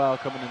for a while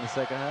coming in the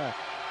second half.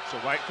 So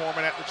Wright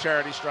Foreman at the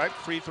charity stripe.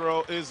 Free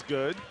throw is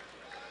good.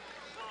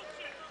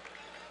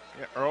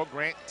 Yeah, Earl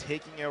Grant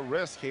taking a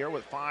risk here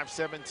with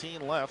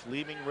 5:17 left,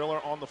 leaving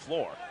Riller on the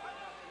floor.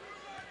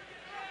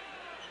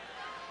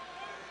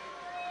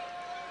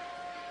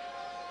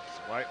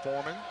 So Wright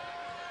Foreman,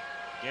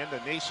 again, the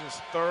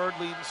nation's third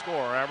leading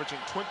scorer, averaging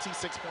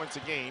 26 points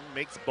a game,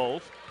 makes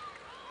both.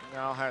 He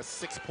now has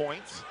 6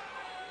 points.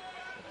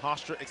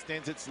 HOFSTRA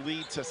extends its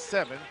lead to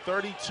 7,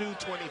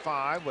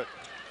 32-25 with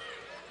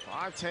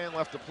 5:10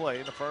 left to play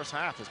in the first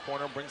half as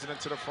Pointer brings it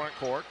into the front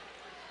court.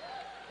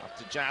 Up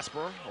to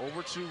Jasper,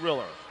 over to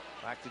Riller.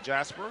 Back to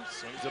Jasper,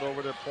 swings it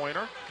over to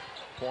Pointer.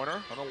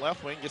 Pointer on the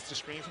left wing, gets the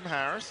screen from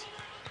Harris.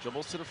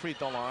 Dribbles to the free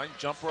throw line.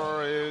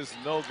 Jumper is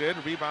no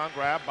good. Rebound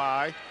grab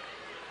by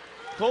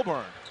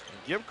Coburn.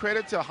 Give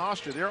credit to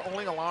HOFSTRA. They're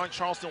only allowing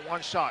Charleston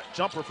one shot.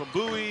 Jumper from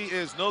Bowie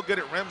is no good.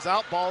 It rims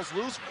out. Ball's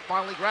loose.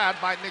 Finally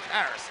grabbed by Nick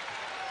Harris.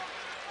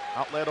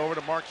 Outlet over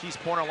to Marquise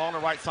Pointer along the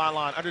right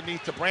sideline.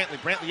 Underneath to Brantley.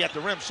 Brantley at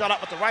the rim. Shot up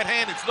with the right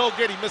hand. It's no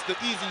good. He missed the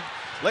easy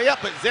layup,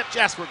 but Zep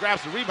Jasper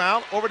grabs the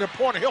rebound. Over to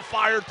Pointer. He'll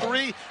fire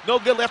three. No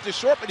good. Left it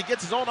short, but he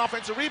gets his own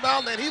offensive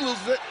rebound. Then he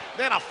loses it.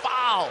 Then a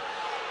foul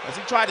as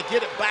he tried to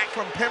get it back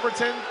from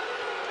Pemberton.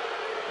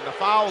 And the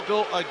foul will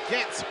go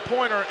against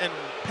Pointer, and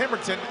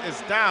Pemberton is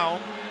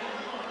down.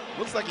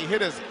 Looks like he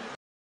hit his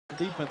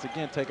defense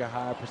again, take a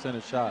higher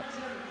percentage shots.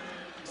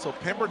 So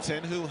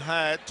Pemberton, who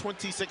had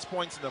 26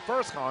 points in the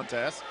first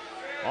contest,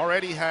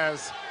 already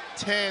has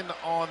 10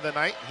 on the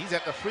night. He's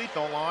at the free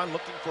throw line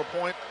looking for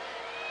point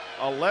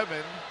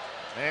 11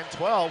 and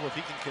 12 if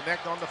he can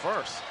connect on the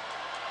first.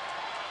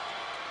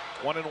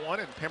 1-1,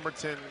 and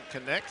Pemberton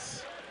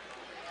connects.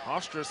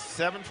 HOFSTRA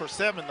 7 for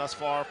 7 thus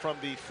far from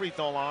the free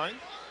throw line.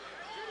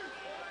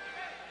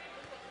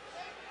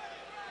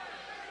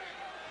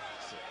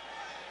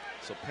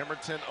 So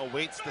Pemberton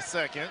awaits the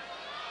second.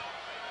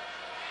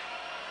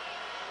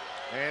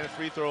 And the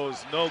free throw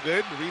is no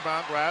good. The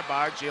rebound grab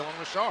by Jalen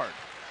Richard.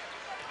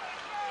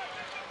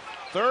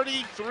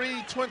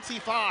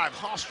 33-25.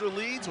 HOFSTRA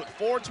leads with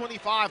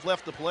 4:25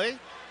 left to play.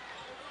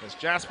 As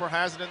Jasper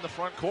has it in the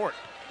front court.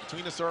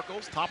 Between the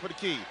circles, top of the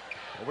key.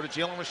 Over to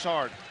Jalen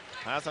Richard.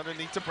 Pass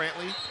underneath to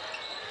Brantley.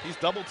 He's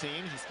double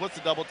teamed. He splits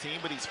the double team,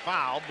 but he's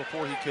fouled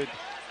before he could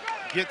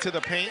get to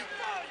the paint.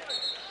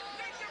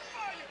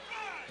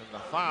 And the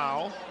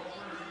foul.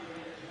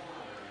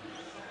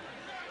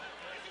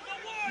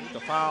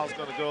 The foul is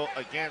going to go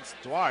against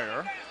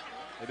Dwyer.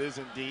 It is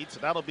indeed. So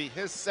that'll be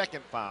his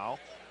second foul,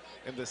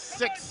 and the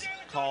sixth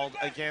called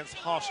against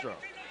HOFSTRA.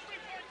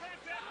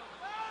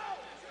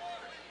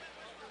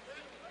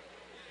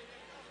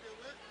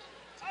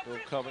 Bill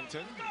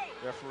Covington,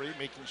 referee,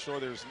 making sure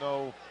there's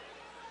no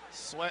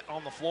sweat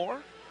on the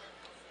floor.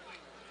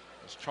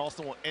 As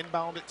Charleston will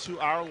inbound it to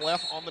our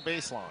left on the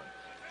baseline.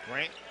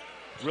 Grant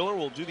Riller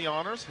will do the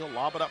honors. He'll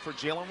lob it up for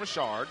Jalen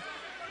Richard.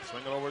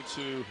 Swing it over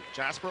to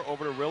Jasper,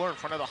 over to Riller in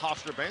front of the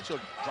HOFSTRA bench. He'll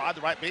drive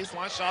the right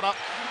baseline, shot up.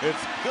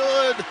 It's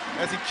good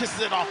as he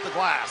kisses it off the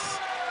glass.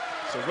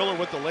 So Riller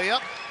with the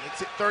layup.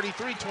 Makes it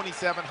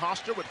 33-27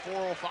 HOFSTRA with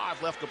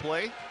 4:05 left to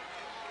play.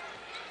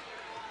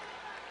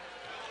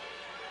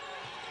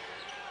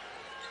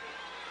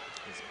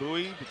 It's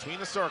Bowie between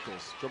the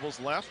circles. Dribbles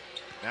left.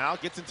 Now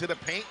gets into the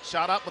paint.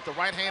 Shot up with the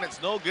right hand.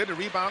 It's no good. The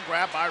rebound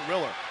grab by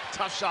Riller.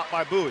 Tough shot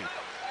by Bowie.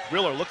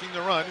 Riller looking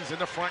to run. He's in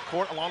the front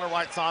court along the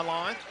right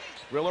sideline.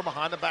 Riller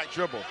behind the back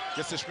dribble.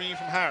 Gets the screen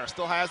from Harris.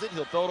 Still has it.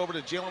 He'll throw it over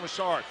to Jalen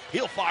Richard.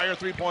 He'll fire a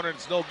three-pointer.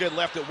 It's no good.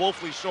 Left it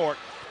woefully short.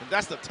 And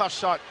that's the tough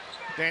shot,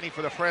 Danny,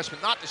 for the freshman.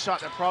 Not the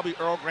shot that probably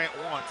Earl Grant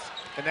wants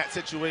in that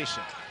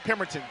situation.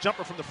 Pemberton,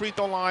 jumper from the free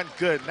throw line.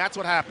 Good. And that's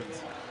what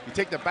happens. You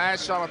take the bad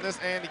shot on this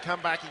end, you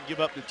come back and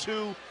give up the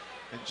two.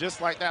 And just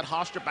like that,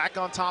 HOFSTRA back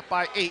on top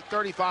by 8,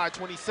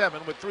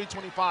 35-27 with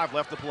 3:25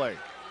 left to play.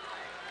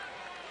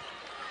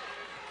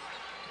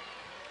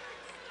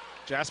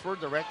 Jasper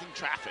directing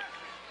traffic.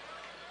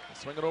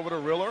 Swing it over to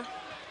Riller.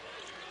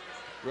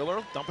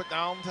 Riller, dump it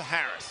down to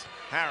Harris.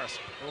 Harris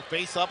will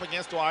face up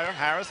against Dwyer.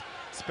 Harris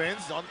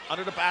spins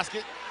under the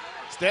basket.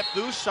 Step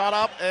through, shot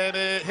up, and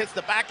it hits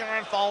the back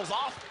iron, falls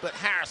off. But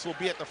Harris will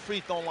be at the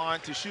free throw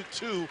line to shoot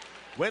two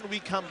when we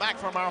come back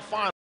from our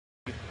final.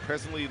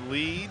 Presently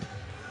lead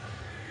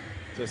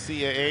the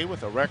CAA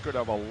with a record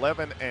of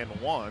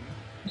 11-1.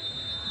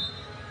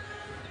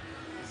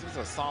 This is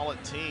a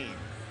solid team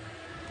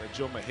that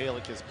Joe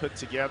Mihalik has put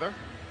together.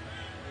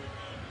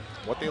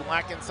 What they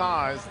lack in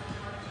size,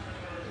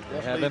 they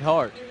have it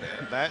hard.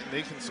 That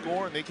they can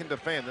score and they can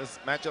defend. This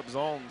matchup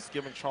zone's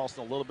giving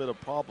Charleston a little bit of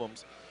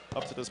problems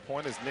up to this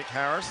point as Nick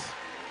Harris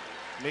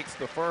makes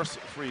the first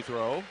free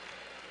throw.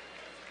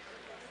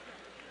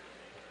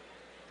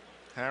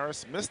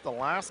 Harris missed the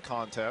last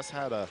contest,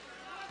 had a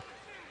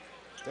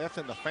death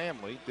in the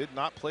family, did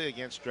not play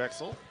against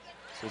Drexel.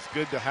 So it's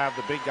good to have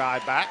the big guy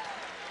back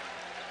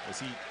as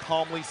he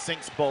calmly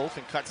sinks both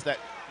and cuts that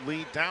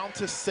lead down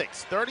to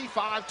 6.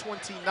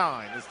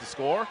 35-29 is the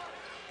score.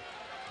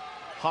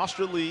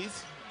 HOFSTRA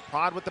leads.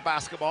 Pride with the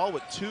basketball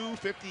with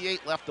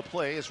 2:58 left to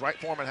play as Wright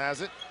Foreman has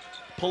it.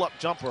 Pull-up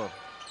jumper,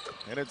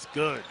 and it's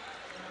good.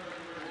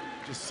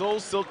 Just so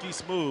silky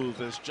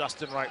smooth is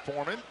Justin Wright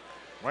Foreman.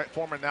 Wright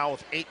Foreman now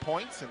with 8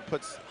 points and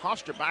puts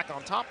HOFSTRA back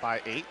on top by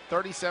 8.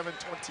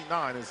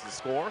 37-29 is the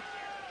score.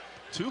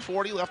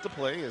 2:40 left to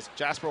play as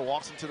Jasper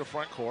walks into the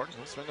front court.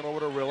 He'll swing it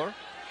over to Riller.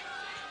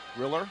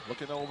 Riller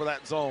looking over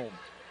that zone.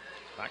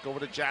 Back over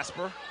to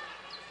Jasper.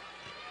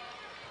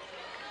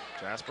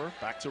 Jasper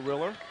back to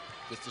Riller.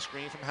 Gets the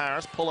screen from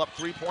Harris. Pull-up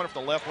three-pointer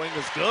from the left wing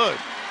is good.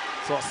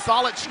 So a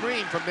solid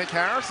screen from Nick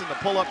Harris and the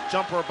pull-up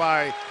jumper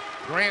by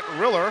Grant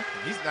Riller.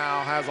 He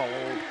now has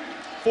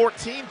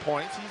 14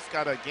 points. He's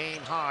got a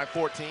game-high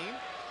 14.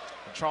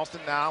 And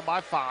Charleston down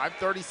by 5,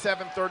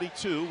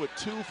 37-32 with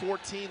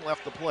 2:14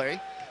 left to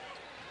play.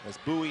 As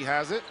Bowie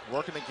has it,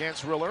 working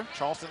against Riller.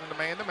 Charleston in the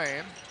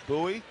man-to-man.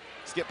 Bowie,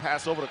 skip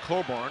pass over to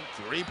Coburn.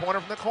 Three-pointer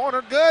from the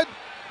corner, good.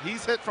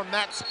 He's hit from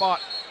that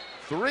spot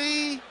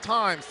 3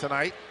 times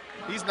tonight.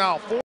 He's now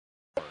 4.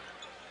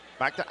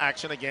 Back to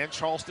action again.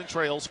 Charleston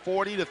trails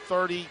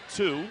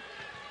 40-32.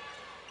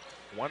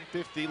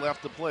 1:50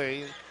 left to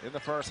play in the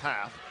first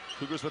half.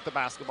 Cougars with the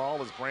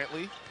basketball is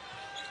Brantley.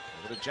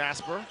 Over to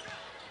Jasper.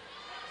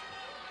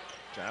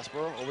 Jasper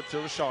over to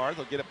Richard.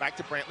 They'll get it back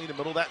to Brantley in the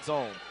middle of that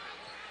zone.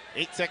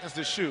 8 seconds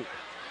to shoot.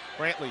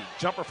 Brantley,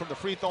 jumper from the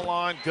free throw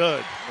line,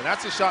 good. And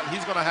that's a shot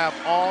he's going to have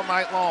all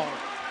night long.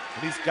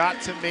 And he's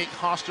got to make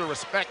HOFSTRA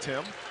respect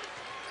him.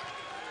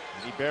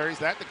 And he buries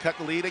that to cut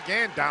the lead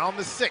again, down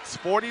to 6,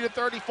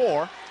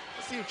 40-34.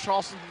 Let's see if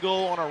Charleston can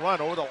go on a run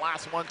over the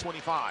last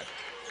 125.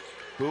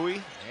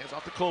 Bowie hands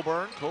off to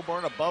Coburn.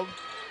 Coburn above.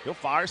 He'll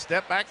fire,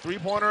 step back,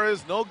 three-pointer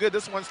is no good.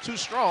 This one's too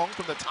strong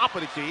from the top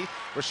of the key.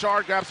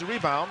 Richard grabs the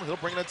rebound. He'll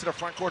bring it into the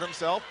front court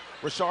himself.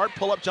 Richard,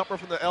 pull-up jumper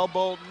from the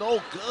elbow,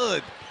 no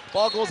good.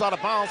 Ball goes out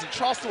of bounds, and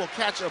Charleston will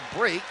catch a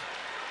break.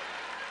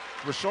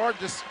 Richard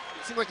just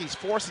seems like he's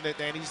forcing it,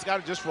 Danny. He's got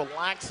to just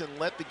relax and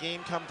let the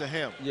game come to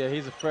him. Yeah,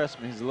 he's a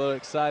freshman. He's a little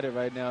excited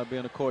right now to be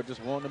on the court,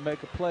 just wanting to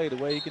make a play. The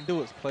way he can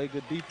do it is play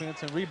good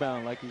defense and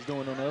rebound like he's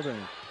doing on the other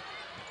end.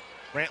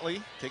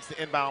 Brantley takes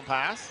the inbound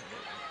pass.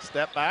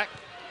 Step back.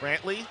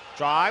 Brantley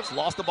drives,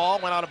 lost the ball,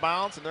 went out of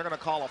bounds, and they're going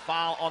to call a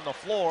foul on the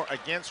floor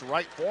against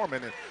Wright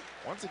Foreman. And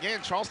once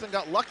again, Charleston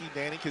got lucky,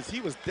 Danny, because he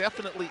was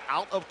definitely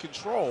out of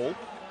control.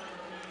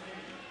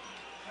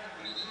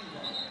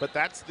 But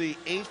that's the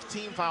 8th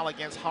team foul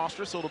against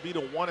HOFSTRA, so it'll be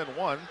the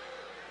 1-and-1.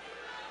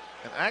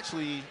 And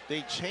actually,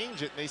 they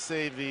change it, and they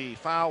say the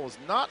foul was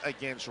not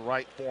against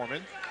Wright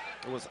Foreman.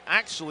 It was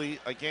actually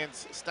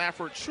against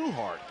Stafford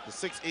Trueheart, the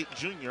 6'8"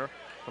 junior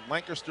from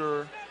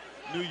Lancaster,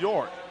 New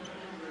York.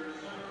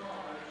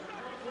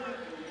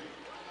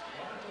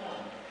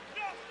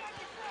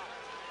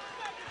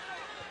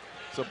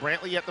 So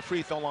Brantley at the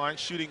free throw line,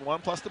 shooting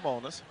 1 plus the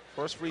bonus.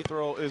 First free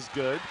throw is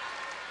good.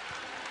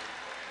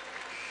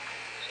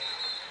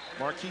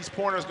 Marquise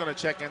Porter is going to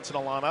check into the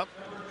lineup.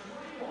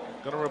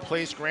 Going to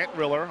replace Grant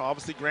Riller.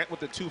 Obviously, Grant with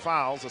the 2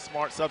 fouls. A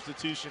smart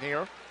substitution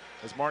here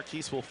as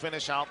Marquise will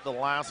finish out the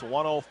last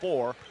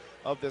 104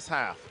 of this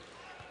half.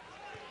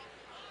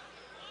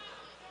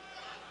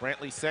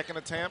 Brantley's second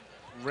attempt.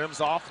 Rims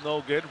off,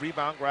 no good.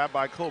 Rebound grab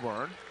by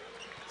Coburn.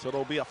 So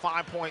it'll be a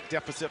 5-point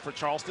deficit for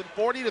Charleston.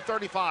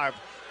 40-35.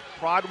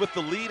 Pride with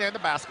the lead and the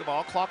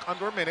basketball. Clock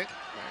under a minute.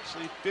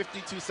 Actually,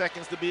 52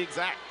 seconds to be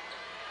exact.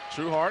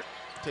 Trueheart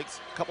takes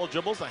a couple of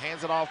dribbles and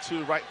hands it off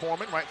to Wright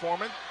Foreman. Wright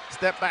Foreman,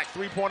 step back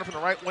three-pointer from the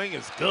right wing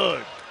is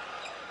good.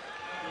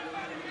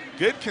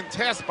 Good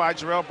contest by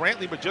Jarrell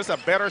Brantley, but just a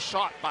better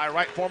shot by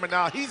Wright Foreman.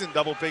 Now he's in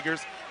double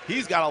figures.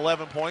 He's got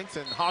 11 points,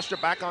 and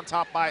HOFSTRA back on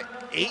top by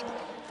 8,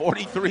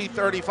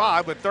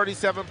 43-35 with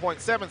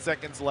 37.7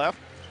 seconds left.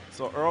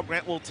 So Earl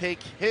Grant will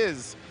take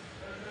his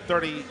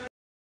 30.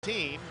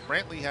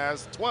 Brantley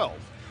has 12.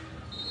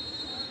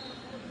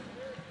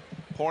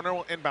 Corner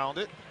will inbound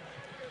it.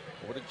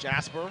 Over to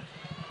Jasper.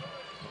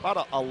 About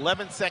an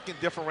 11-second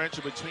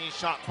differential between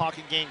shot clock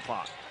and game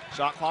clock.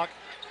 Shot clock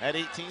at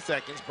 18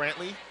 seconds.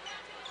 Brantley,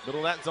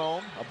 middle of that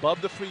zone,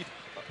 above the free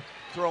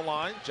throw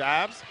line.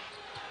 Jabs.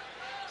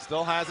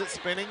 Still has it,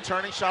 spinning,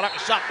 turning, shot up,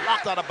 shot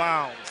blocked out of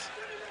bounds.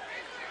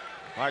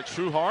 All right,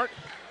 Trueheart.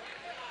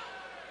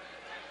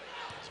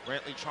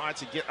 Brantley tried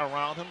to get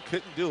around him,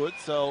 couldn't do it,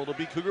 so it'll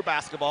be Cougar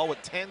basketball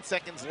with 10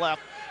 seconds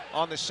left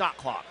on the shot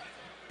clock.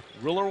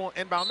 Riller will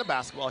inbound the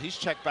basketball. He's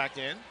checked back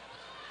in.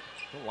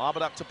 He'll lob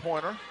it up to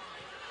Pointer.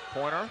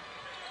 Pointer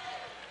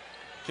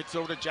kicks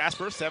over to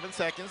Jasper, 7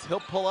 seconds. He'll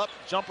pull up,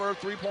 jumper,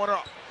 three-pointer,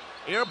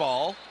 air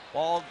ball.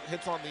 Ball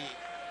hits on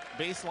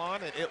the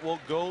baseline, and it will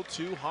go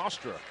to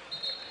HOFSTRA.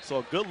 So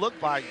a good look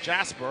by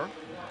Jasper.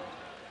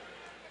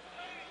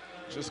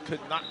 Just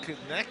could not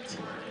connect.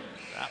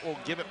 That will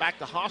give it back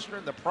to HOFSTRA,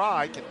 and the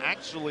Pride can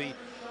actually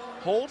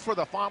hold for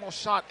the final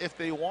shot if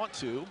they want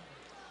to.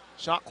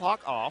 Shot clock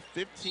off,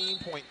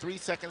 15.3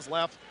 seconds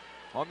left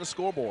on the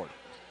scoreboard.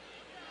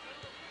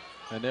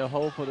 And they'll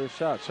hold for their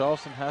shot.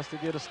 Charleston has to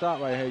get a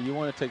stop right here. You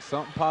want to take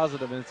something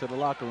positive into the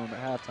locker room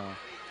at halftime.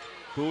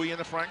 Bowie in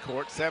the front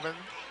court, 7,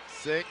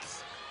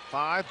 6,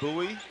 5.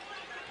 Bowie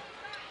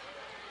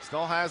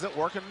still has it,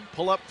 working,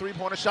 pull up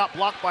three-pointer shot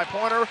blocked by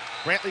Pointer.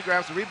 Brantley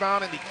grabs the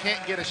rebound, and he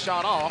can't get a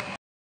shot off.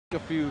 A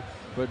few,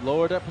 but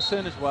lower that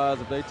percentage-wise.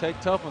 If they take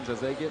tough ones,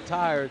 as they get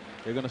tired,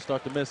 they're going to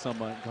start to miss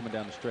someone coming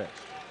down the stretch.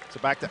 So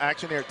back to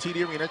action there at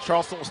TD Arena.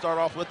 Charleston will start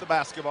off with the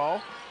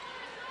basketball.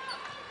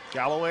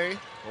 Galloway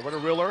over to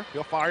Riller.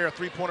 He'll fire a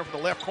three-pointer from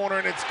the left corner,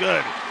 and it's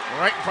good.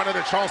 Right in front of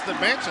the Charleston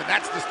bench, and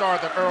that's the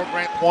start that Earl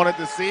Grant wanted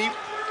to see.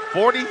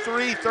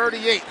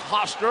 43-38,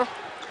 HOFSTRA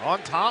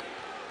on top.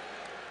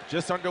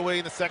 Just underway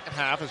in the second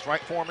half as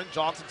Wright Foreman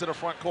jogs into the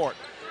front court.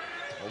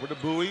 Over to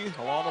Bowie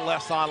along the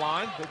left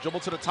sideline. He'll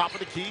dribble to the top of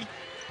the key.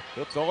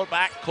 He'll throw it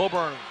back.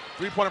 Coburn,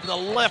 three-pointer from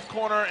the left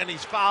corner, and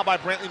he's fouled by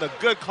Brantley. And a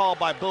good call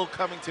by Bill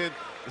Covington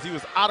as he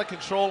was out of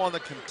control on the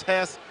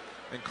contest.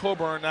 And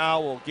Coburn now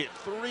will get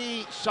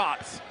 3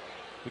 shots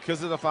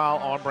because of the foul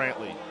on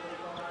Brantley.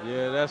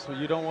 Yeah, that's what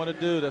you don't want to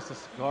do. That's a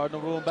cardinal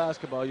rule in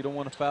basketball. You don't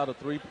want to foul a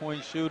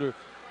three-point shooter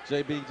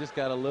JB just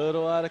got a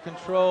little out of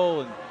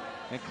control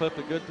and clipped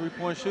a good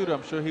three-point shooter.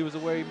 I'm sure he was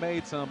aware he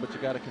made some, but you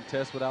got to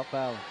contest without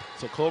fouling.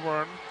 So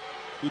Coburn,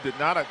 who did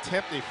not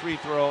attempt a free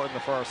throw in the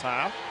first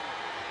half,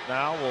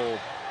 now will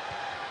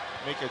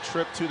make a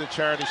trip to the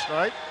charity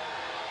stripe.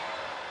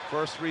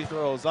 First free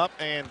throw is up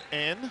and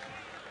in.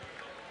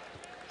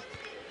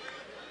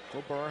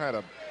 Coburn had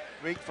a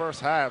great first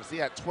half. He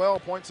had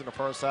 12 points in the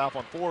first half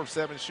on 4 of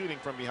 7 shooting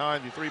from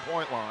behind the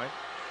three-point line.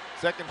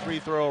 Second free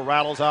throw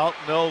rattles out,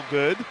 no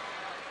good.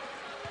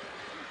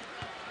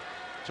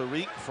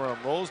 Tariq from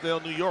Rosedale,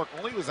 New York,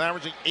 only was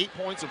averaging 8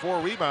 points and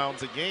 4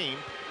 rebounds a game.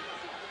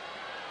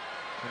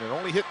 And it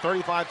only hit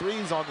 35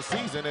 threes on the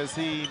season as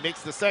he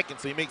makes the second,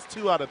 so he makes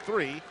 2 out of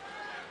 3.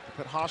 To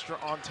put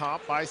HOFSTRA on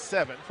top by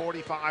 7,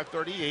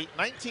 45-38,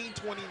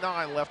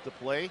 19:29 left to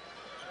play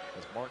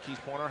as Marquise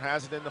Pointer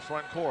has it in the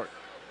front court.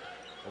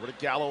 Over to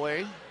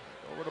Galloway,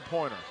 over to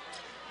Pointer.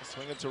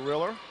 Swing it to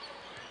Riller.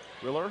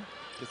 Riller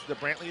gets to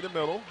Brantley in the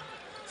middle.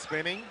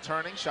 Spinning,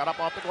 turning, shot up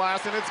off the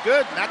glass, and it's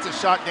good. And that's a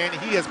shot, Danny,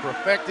 he has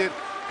perfected.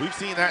 We've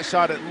seen that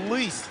shot at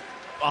least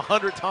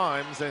 100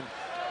 times, and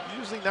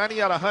usually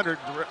 90 out of 100,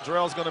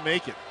 Jarrell's going to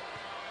make it.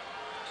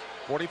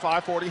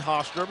 45-40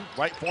 HOFSTRA.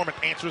 Wright Foreman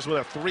answers with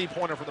a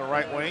three-pointer from the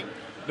right wing.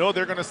 No,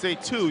 they're going to say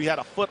 2. He had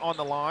a foot on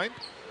the line.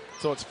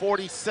 So it's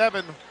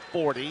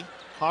 47-40.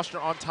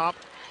 HOFSTRA on top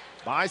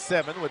by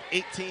 7 with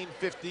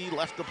 18:50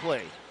 left to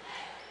play.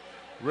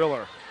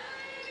 Riller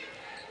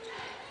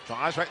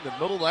drives right in the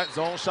middle of that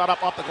zone. Shot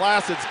up off the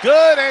glass. It's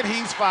good, and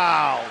he's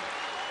fouled.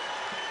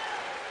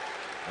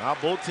 Now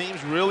both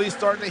teams really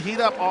starting to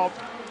heat up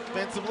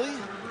offensively.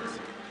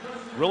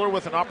 Riller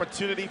with an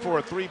opportunity for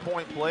a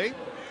three-point play.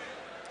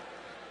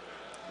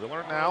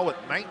 Riller now with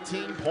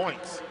 19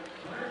 points.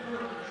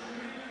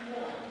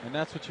 And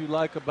that's what you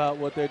like about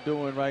what they're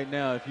doing right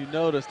now. If you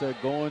notice, they're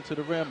going to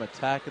the rim,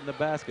 attacking the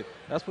basket.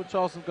 That's what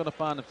Charleston's going to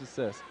find in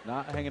success,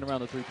 not hanging around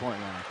the three-point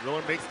line.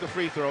 Riller makes the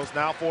free throws,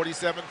 now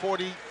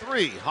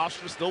 47-43.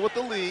 HOFSTRA still with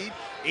the lead,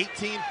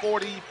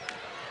 18:40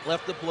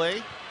 left to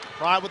play.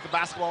 Pride with the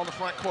basketball in the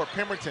front court.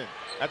 Pemberton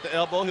at the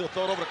elbow, he'll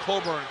throw it over to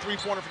Coburn.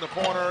 Three-pointer from the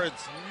corner,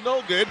 it's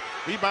no good.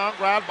 Rebound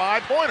grabbed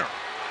by Pointer.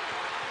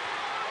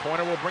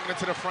 Pointer will bring it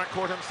to the front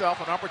court himself.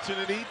 An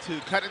opportunity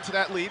to cut into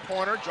that lead.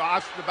 Pointer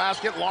drives to the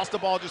basket, lost the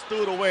ball, just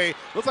threw it away.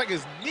 Looks like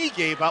his knee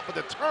gave out with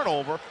the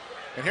turnover.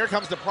 And here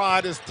comes the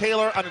Pride as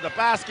Taylor under the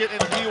basket,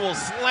 and he will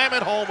slam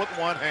it home with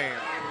one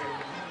hand.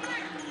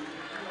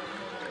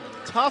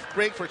 Tough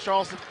break for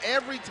Charleston.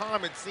 Every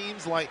time it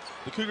seems like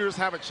the Cougars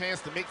have a chance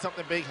to make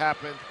something big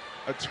happen,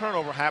 a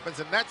turnover happens.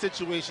 In that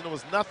situation, there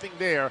was nothing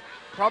there.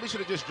 Probably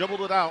should have just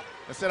dribbled it out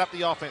and set up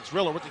the offense.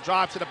 Riller with the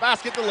drive to the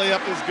basket. The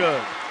layup is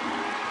good.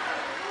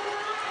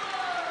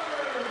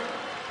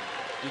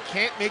 You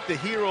can't make the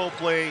hero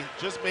play,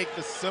 just make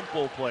the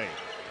simple play.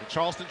 And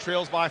Charleston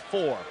trails by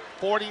 4,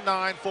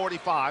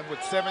 49-45 with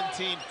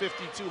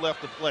 17:52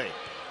 left to play.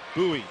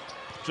 Bowie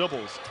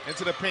dribbles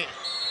into the paint.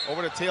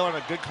 Over to Taylor, and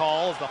a good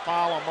call is the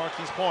foul on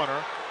Marquise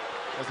Pointer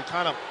as he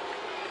kind of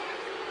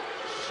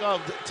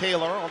shoved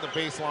Taylor on the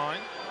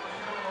baseline.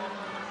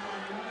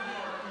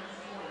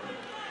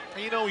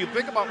 And you know, you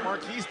think about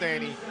Marquise,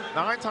 Danny,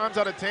 9 times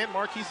out of 10,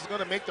 Marquise is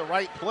going to make the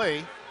right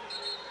play.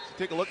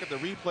 Take a look at the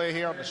replay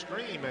here on the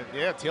stream, and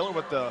yeah, Taylor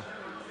with the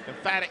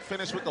emphatic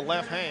finish with the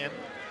left hand.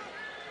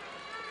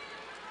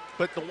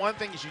 But the one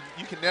thing is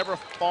you can never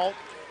fault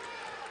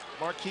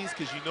Marquise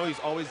because you know he's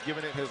always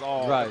giving it his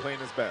all and playing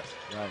his best.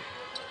 Right.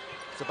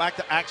 So back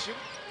to action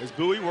is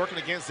Bowie working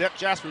against Zep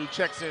Jasper, who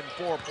checks in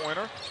for a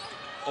pointer.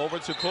 Over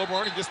to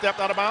Coburn, he just stepped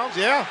out of bounds,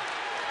 yeah.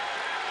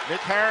 Nick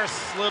Harris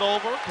slid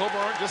over,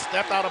 Coburn just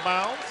stepped out of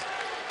bounds.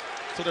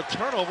 So the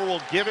turnover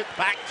will give it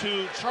back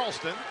to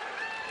Charleston.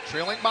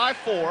 Trailing by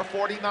 4,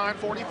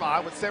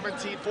 49-45 with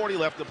 17:40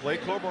 left to play.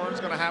 Coburn's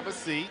going to have a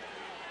seat.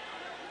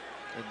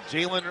 And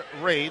Jalen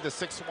Ray, the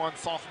 6'1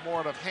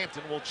 sophomore out of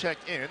Hampton, will check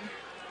in.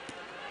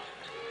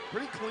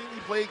 Pretty cleanly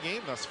played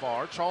game thus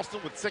far. Charleston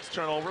with 6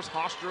 turnovers,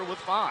 HOFSTRA with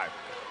 5.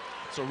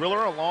 So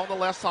Riller along the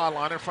left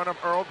sideline in front of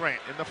Earl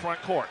Grant in the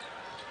front court.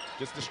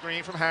 Gets the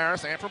screen from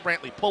Harris and from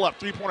Brantley. Pull up,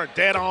 three-pointer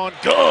dead on,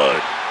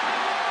 good!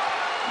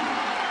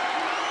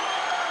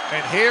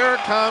 And here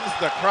comes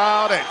the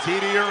crowd at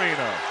TD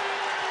Arena.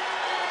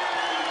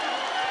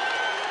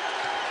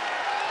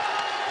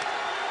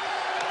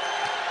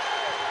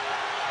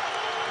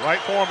 Wright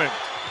Foreman,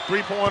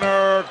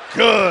 three-pointer,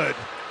 good.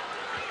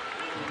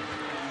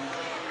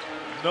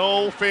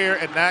 No fear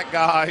in that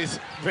guy's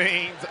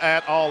veins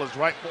at all as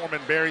Wright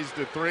Foreman buries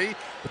the 3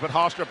 to put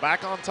HOFSTRA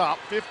back on top,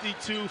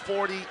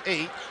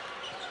 52-48.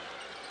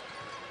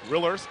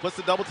 Riller splits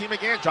the double team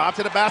again, drive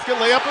to the basket,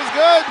 layup is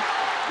good.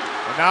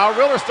 And now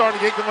Riller's starting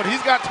to get going.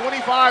 He's got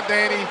 25,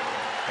 Danny.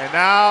 And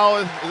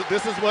now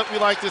this is what we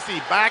like to see,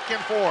 back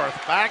and forth,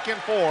 back and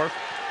forth.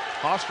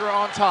 HOFSTRA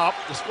on top.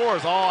 The score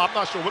is all, I'm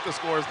not sure what the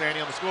score is, Danny,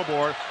 on the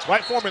scoreboard.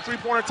 Wright Foreman,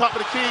 three-pointer, top of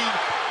the key.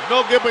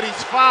 No good, but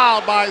he's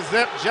fouled by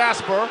Zep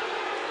Jasper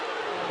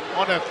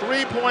on a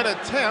three-point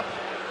attempt.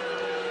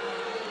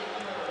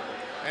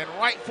 And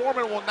Wright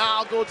Foreman will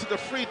now go to the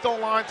free throw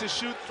line to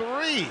shoot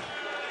 3.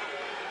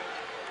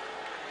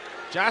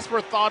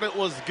 Jasper thought it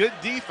was good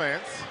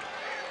defense.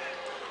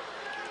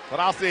 But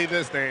I'll say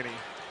this, Danny.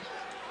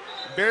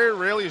 Very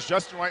rarely is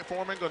Justin Wright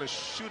Foreman going to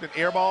shoot an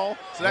air ball.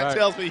 So that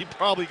tells me he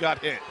probably got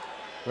hit.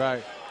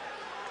 Right.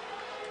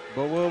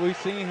 But what we've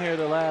seen here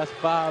the last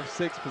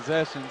 5-6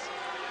 possessions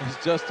is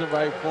Justin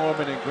Wright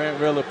Foreman and Grant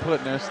Riller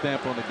putting their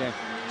stamp on the game.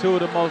 Two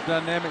of the most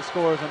dynamic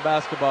scorers in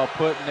basketball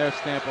putting their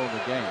stamp on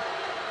the game.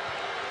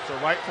 So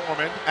Wright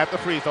Foreman at the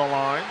free throw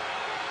line.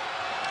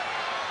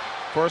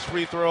 First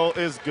free throw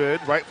is good.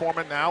 Wright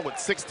Foreman now with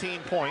 16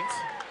 points.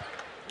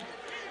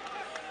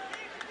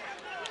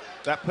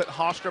 That put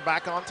HOFSTRA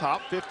back on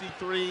top,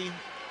 53-50,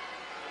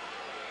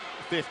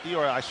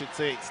 or I should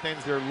say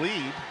extends their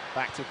lead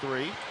back to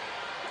 3.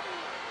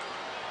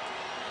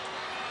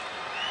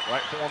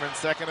 Wright Foreman's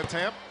second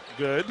attempt,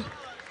 good.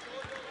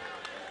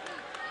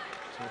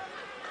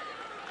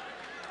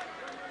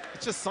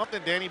 It's just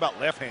something, Danny, about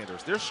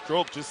left-handers. Their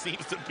stroke just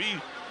seems to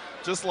be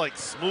just like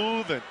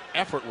smooth and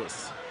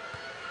effortless.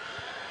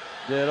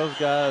 Yeah, those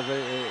guys,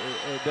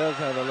 it does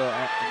have a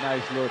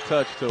nice little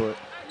touch to it.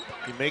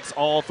 He makes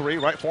all 3.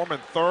 Wright Foreman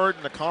third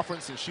in the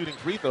conference in shooting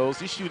free throws.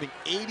 He's shooting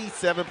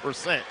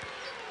 87%.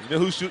 You know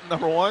who's shooting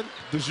number 1?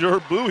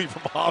 DeJure Bowie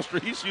from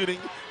HOFSTRA. He's shooting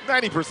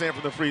 90%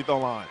 from the free throw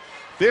line.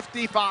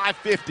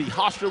 55-50.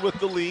 HOFSTRA with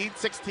the lead.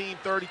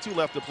 16:32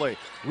 left to play.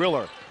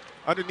 Riller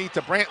underneath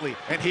to Brantley,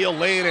 and he'll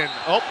lay it in.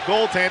 Oh,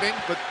 goaltending,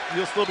 but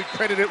he'll still be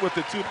credited with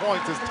the 2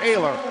 points as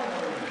Taylor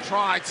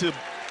tried to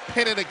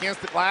pin it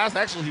against the glass.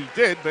 Actually, he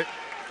did, but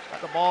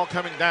got the ball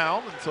coming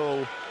down, and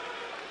so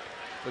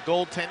the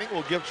goaltending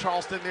will give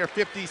Charleston their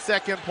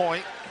 52nd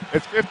point.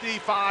 It's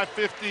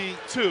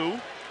 55-52.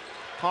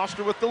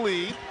 HOFSTRA with the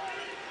lead.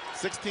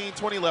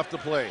 16:20 left to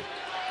play.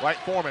 Wright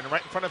Foreman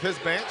right in front of his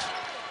bench.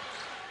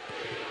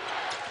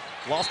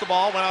 Lost the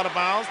ball, went out of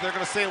bounds. They're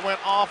going to say it went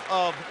off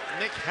of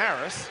Nick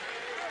Harris.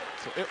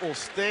 So it will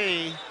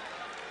stay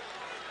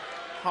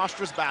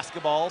HOFSTRA's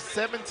basketball.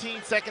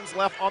 17 seconds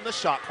left on the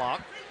shot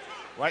clock.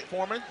 Wright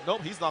Foreman,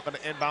 nope, he's not going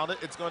to inbound it.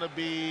 It's going to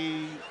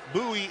be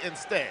Bowie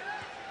instead.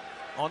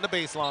 On the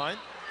baseline.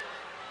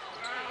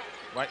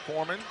 Wright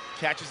Foreman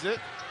catches it.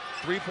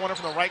 3-pointer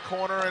from the right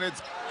corner, and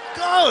it's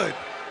good.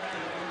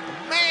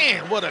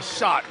 Man, what a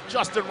shot.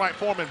 Justin Wright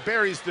Foreman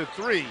buries the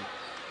 3.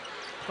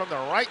 From the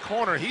right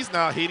corner, he's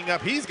now heating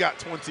up. He's got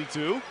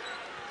 22.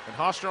 And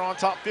HOFSTRA on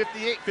top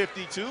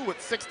 58-52 with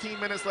 16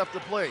 minutes left to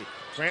play.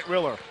 Grant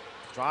Riller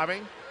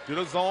driving to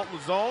the zone,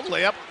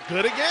 layup,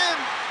 good again.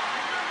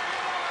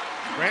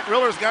 Grant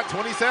Riller's got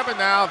 27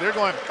 now. They're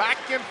going back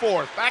and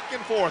forth.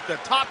 The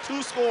top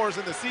 2 scorers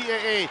in the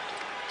CAA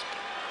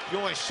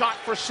going shot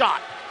for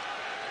shot.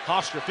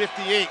 HOFSTRA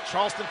 58,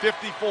 Charleston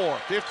 54,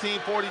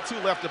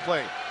 15:42 left to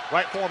play.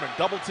 Wright Foreman,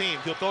 double team.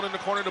 He'll throw it in the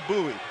corner to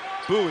Bowie.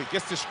 Bowie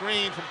gets the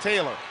screen from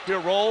Taylor.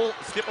 He'll roll,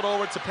 skip it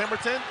over to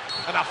Pemberton,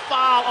 and a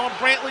foul on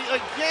Brantley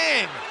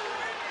again.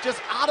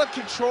 Just out of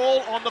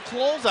control on the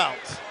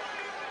closeout.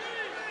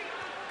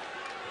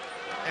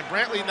 And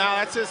Brantley now,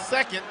 that's his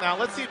second. Now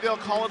let's see if they'll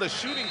call it a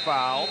shooting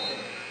foul.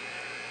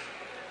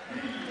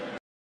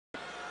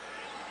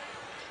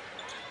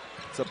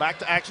 So back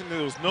to action,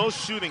 there was no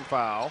shooting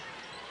foul.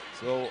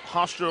 So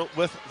HOFSTRA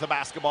with the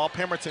basketball.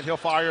 Pemberton, he'll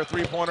fire a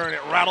 3-pointer, and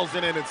it rattles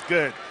in and it's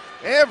good.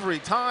 Every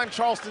time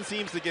Charleston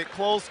seems to get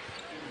close,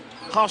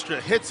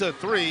 HOFSTRA hits a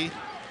 3.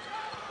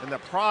 And the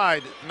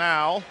Pride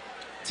now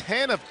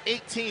 10 of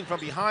 18 from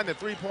behind the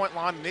 3-point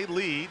line, and they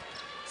lead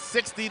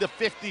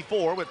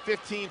 60-54 with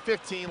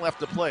 15:15 left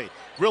to play.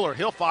 Riller,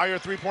 he'll fire a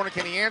 3-pointer.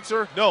 Can he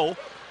answer? No.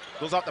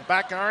 Goes off the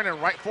back iron,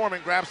 and Wright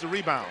Foreman grabs the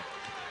rebound.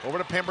 Over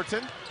to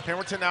Pemberton.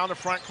 Pemberton now in the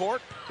front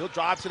court. He'll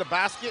drive to the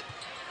basket.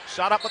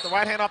 Shot up with the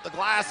right hand off the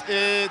glass.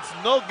 It's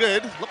no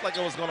good. Looked like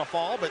it was going to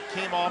fall, but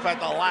came off at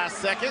the last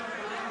second.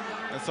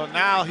 And so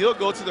now he'll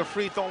go to the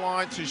free throw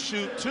line to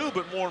shoot 2,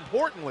 but more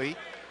importantly,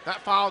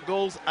 that foul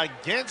goes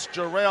against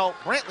Jarrell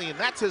Brantley, and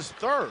that's his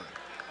 3rd.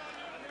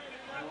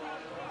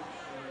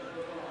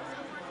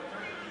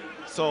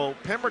 So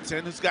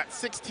Pemberton, who's got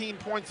 16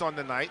 points on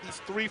the night, he's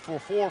 3 for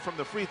 4 from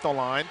the free throw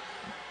line,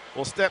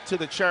 will step to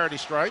the charity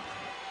stripe.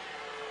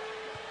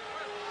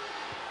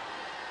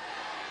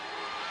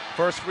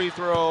 First free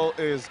throw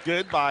is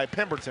good by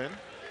Pemberton.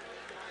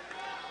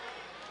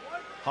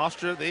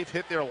 HOFSTRA, they've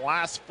hit their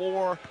last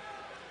 4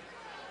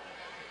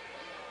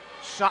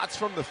 shots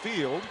from the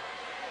field.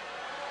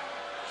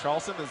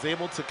 Charleston is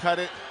able to cut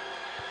it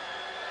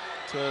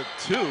to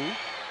 2. And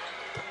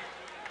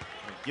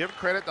give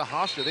credit to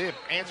HOFSTRA. They have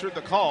answered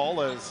the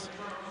call as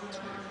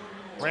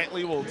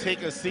Brantley will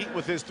take a seat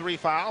with his 3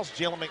 fouls.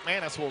 Jalen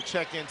McManus will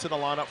check into the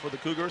lineup for the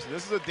Cougars. And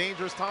this is a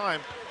dangerous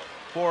time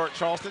for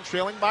Charleston,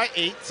 trailing by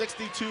 8,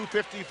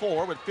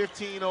 62-54 with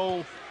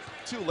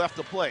 15:02 left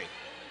to play.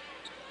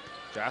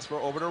 Jasper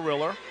over to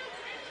Riller.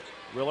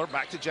 Riller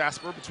back to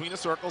Jasper between the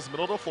circles,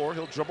 middle to the floor.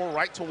 He'll dribble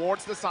right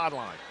towards the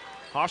sideline.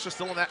 HOFSTRA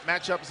still in that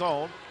matchup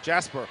zone.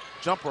 Jasper,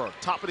 jumper,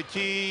 top of the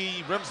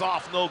key, rims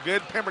off, no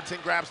good. Pemberton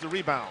grabs the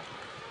rebound.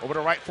 Over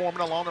to Wright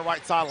Foreman along the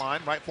right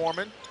sideline. Wright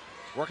Foreman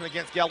Working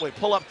against Galloway.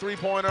 Pull-up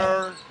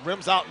three-pointer.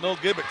 Rims out, no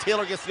good, but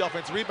Taylor gets the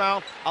offensive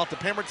rebound. Out to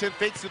Pemberton.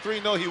 Fakes the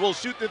three. No, he will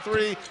shoot the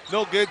three.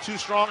 No good, too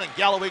strong, and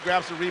Galloway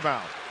grabs the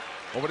rebound.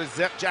 Over to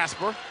Zep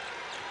Jasper.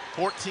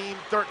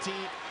 14-13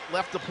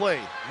 left to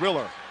play.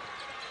 Riller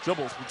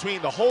dribbles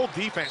between the whole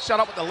defense. Shot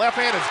up with the left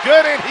hand is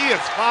good, and he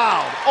is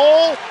fouled.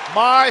 Oh,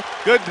 my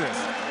goodness.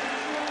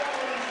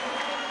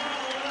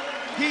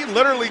 He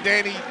literally,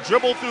 Danny,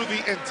 dribbled through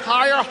the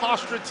entire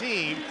HOFSTRA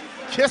team,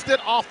 kissed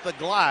it off the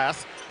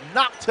glass,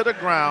 knocked to the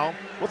ground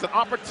with an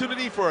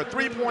opportunity for a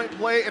three-point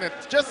play, and it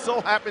just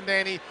so happened,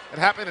 Danny, it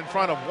happened in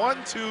front of 5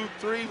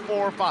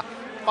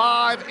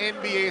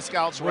 NBA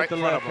scouts with right in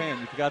the front left of him. hand.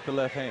 You forgot the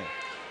left hand.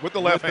 With the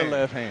left hand. The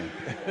left hand.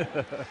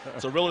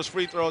 So Riller's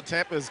free throw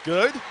attempt is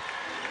good.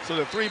 So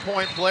the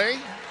three-point play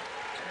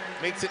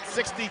makes it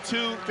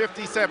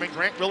 62-57.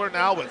 Grant Riller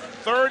now with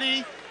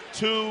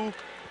 32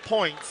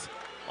 points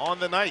on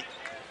the night.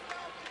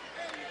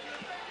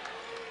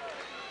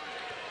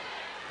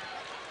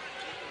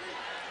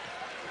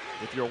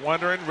 If you're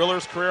wondering,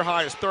 Riller's career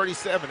high is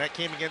 37. That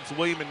came against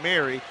William and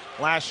Mary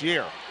last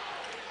year.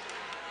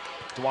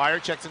 Dwyer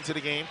checks into the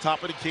game,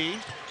 top of the key.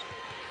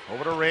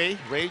 Over to Ray.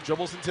 Ray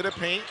dribbles into the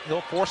paint.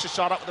 He'll force a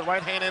shot up with the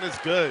right hand, and it's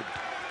good.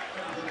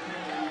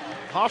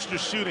 HOFSTRA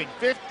shooting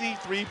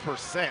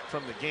 53%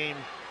 from the game.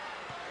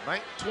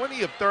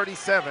 20 of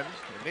 37,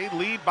 and they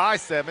lead by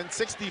 7,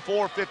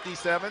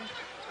 64-57,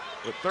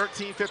 with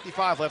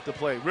 13:55 left to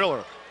play.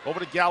 Riller over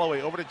to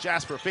Galloway, over to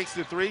Jasper, fakes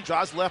the three,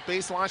 drives left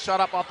baseline, shot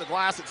up off the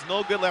glass. It's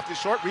no good, left is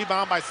short.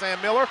 Rebound by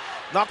Sam Miller,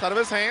 knocked out of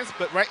his hands,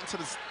 but right into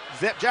the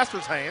Zep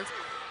Jasper's hands.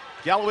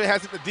 Galloway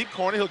has it in the deep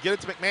corner. He'll get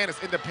it to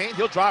McManus in the paint.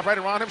 He'll drive right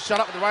around him, shot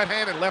up with the right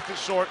hand, and left it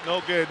short.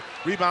 No good.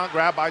 Rebound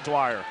grab by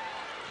Dwyer.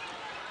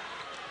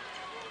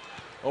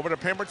 Over to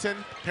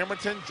Pemberton.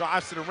 Pemberton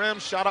drives to the rim,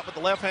 shot up with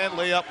the left hand,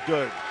 layup,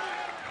 good.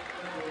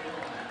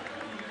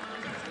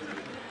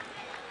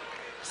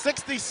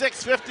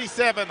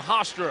 66-57,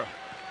 HOFSTRA.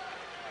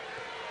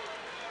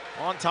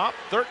 On top,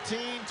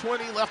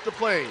 13:20 left to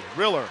play.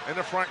 Riller in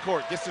the front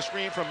court, gets the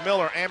screen from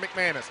Miller and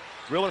McManus.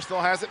 Riller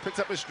still has it, picks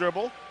up his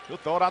dribble. He'll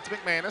throw it out to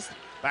McManus,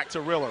 back to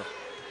Riller.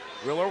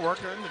 Riller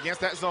working against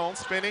that zone,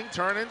 spinning,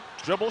 turning,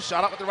 dribble,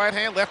 shot up with the right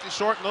hand, left it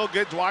short, no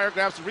good. Dwyer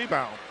grabs the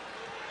rebound.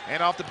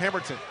 And off to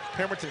Pemberton.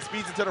 Pemberton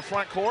speeds into the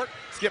front court.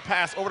 Skip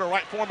pass over to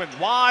Wright Foreman.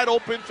 Wide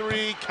open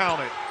three, count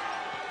it.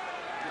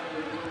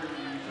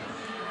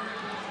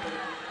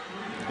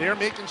 They're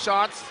making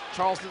shots.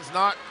 Charleston's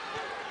not.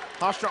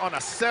 HOFSTRA on a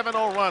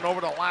 7-0 run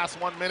over the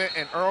last 1 minute,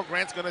 and Earl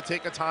Grant's going to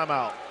take a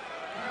timeout.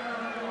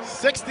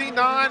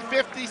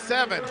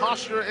 69-57,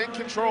 HOFSTRA in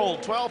control.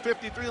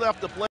 12:53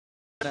 left to play.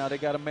 Now they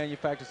got to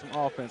manufacture some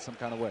offense some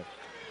kind of way.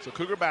 So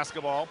Cougar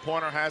basketball.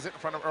 Pointer has it in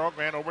front of Earl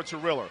Grant, over to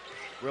Riller.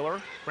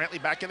 Riller, Brantley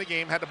back in the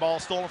game, had the ball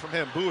stolen from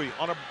him. Bowie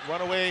on a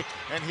runaway,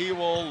 and he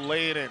will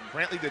lay it in.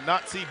 Brantley did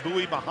not see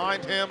Bowie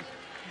behind him,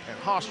 and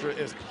HOFSTRA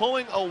is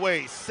pulling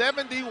away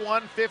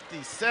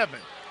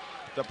 71-57.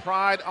 The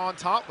Pride on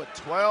top with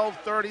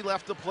 12:30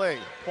 left to play.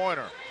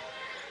 Pointer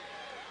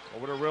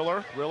over to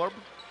Riller. Riller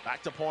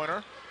back to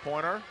Pointer.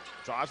 Pointer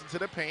drives into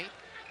the paint.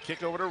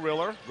 Kick over to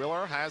Riller.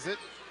 Riller has it.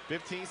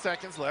 15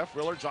 seconds left.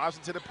 Riller drives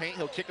into the paint.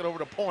 He'll kick it over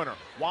to Pointer.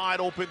 Wide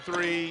open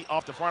three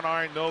off the front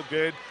iron. No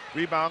good.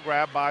 Rebound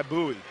grab by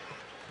Bowie.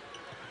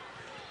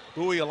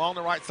 Bowie along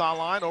the right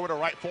sideline over to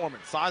Wright Foreman.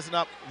 Sizing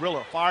up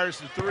Riller. Fires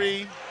the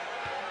three.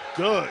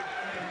 Good.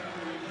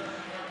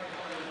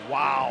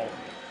 Wow.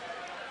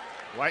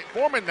 Wright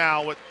Foreman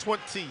now with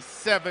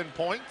 27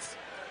 points.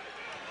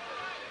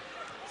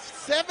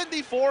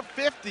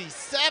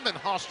 74-57,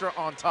 HOFSTRA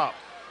on top.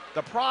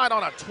 The Pride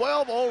on a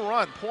 12-0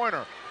 run.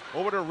 Pointer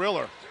over to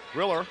Riller.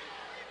 Riller,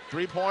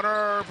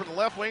 three-pointer from the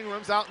left wing,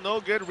 rims out,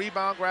 no good.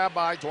 Rebound grab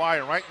by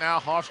Dwyer. Right now,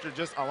 HOFSTRA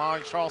just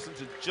allowing Charleston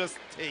to just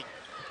take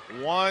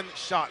one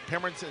shot.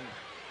 Pemberton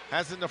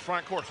has in the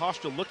front court.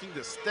 HOFSTRA looking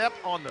to step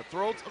on the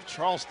throats of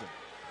Charleston.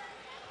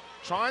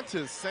 Trying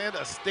to send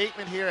a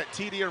statement here at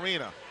TD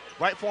Arena.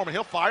 Wright Foreman,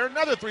 he'll fire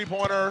another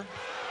three-pointer,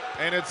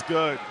 and it's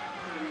good.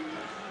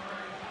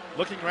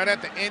 Looking right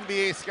at the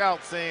NBA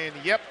scout saying,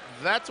 yep,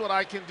 that's what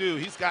I can do.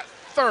 He's got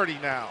 30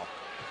 now.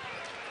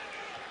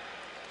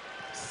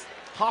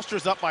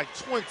 HOFSTRA's up by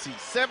 20,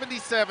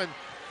 77-57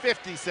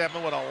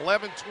 with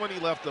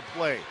 11:20 left to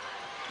play.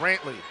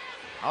 Brantley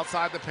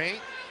outside the paint.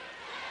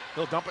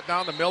 He'll dump it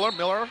down to Miller.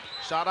 Miller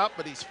shot up,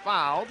 but he's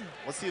fouled.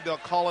 Let's see if they'll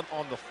call it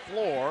on the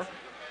floor.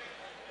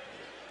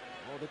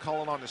 Well, they're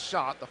calling on the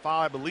shot. The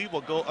foul, I believe,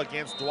 will go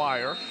against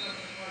Dwyer.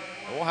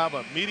 And we'll have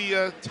a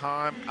media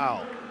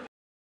timeout.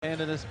 And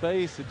in his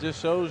space, it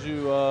just shows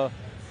you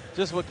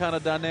just what kind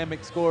of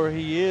dynamic scorer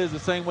he is. The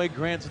same way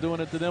Grant's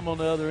doing it to them on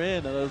the other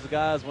end. And those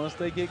guys, once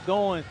they get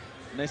going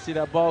and they see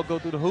that ball go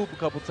through the hoop a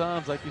couple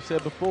times, like you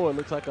said before, it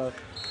looks like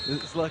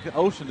it's like an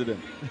ocean to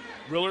them.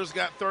 Riller's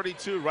got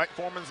 32. Wright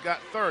Foreman's got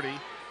 30.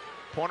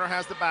 Pointer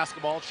has the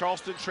basketball.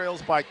 Charleston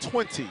trails by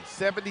 20,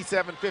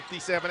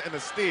 77-57, and a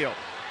steal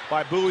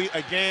by Bowie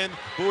again.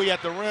 Bowie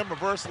at the rim,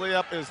 reverse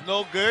layup is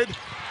no good,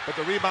 but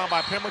the rebound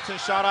by Pemberton,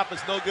 shot up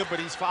is no good, but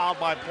he's fouled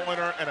by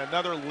Pointer, and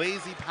another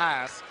lazy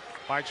pass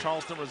by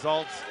Charleston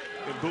results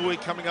in Bowie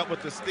coming up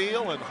with the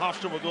steal, and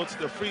HOFSTRA will go to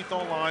the free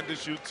throw line to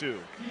shoot 2.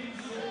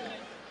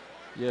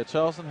 Yeah,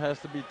 Charleston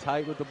has to be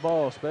tight with the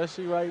ball,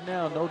 especially right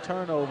now. No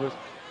turnovers.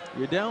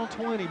 You're down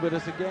 20, but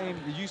it's a game.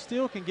 You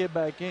still can get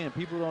back in.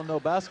 People don't know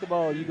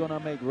basketball, you're going to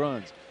make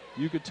runs.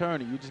 You could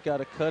turn it. You just got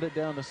to cut it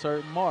down to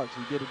certain marks.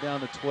 You get it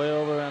down to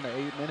 12, around the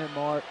 8-minute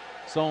mark,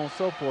 so on and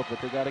so forth, but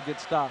they got to get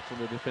stops from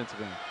the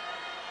defensive end.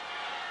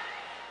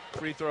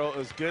 Free throw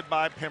is good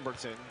by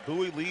Pemberton.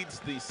 Bowie leads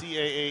the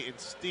CAA in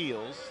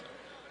steals,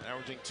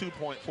 averaging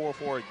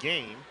 2.44 a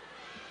game.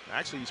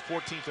 Actually, he's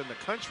 14th in the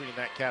country in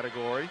that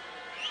category.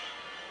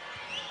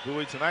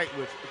 Bowie tonight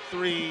with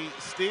 3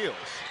 steals.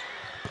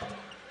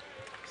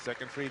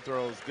 Second free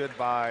throw is good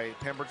by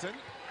Pemberton.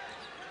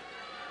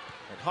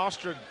 And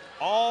HOFSTRA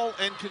all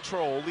in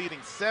control, leading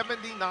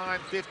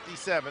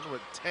 79-57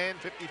 with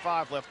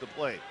 10:55 left to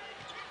play.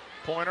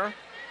 Pointer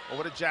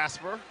over to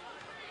Jasper.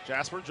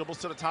 Jasper dribbles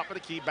to the top of the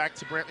key, back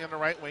to Brantley on the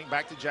right wing,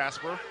 back to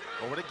Jasper,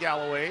 over to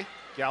Galloway.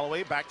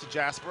 Galloway back to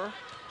Jasper.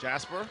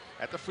 Jasper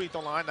at the free throw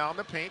line, now in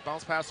the paint,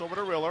 bounce pass over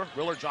to Riller.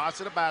 Riller drives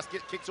to the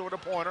basket, kicks over to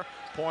Pointer.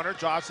 Pointer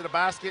drives to the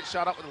basket,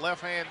 shot up with the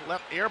left hand,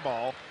 left air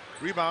ball.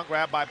 Rebound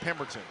grab by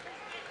Pemberton.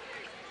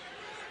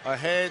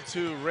 Ahead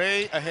to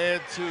Ray,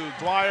 ahead to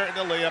Dwyer, and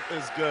the layup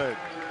is good.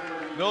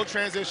 No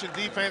transition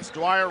defense.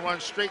 Dwyer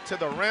runs straight to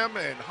the rim,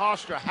 and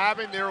HOFSTRA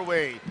having their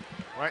way.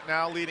 Right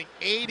now leading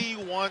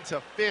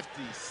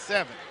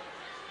 81-57.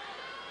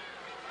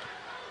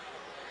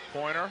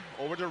 Pointer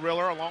over to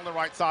Riller along the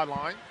right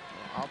sideline.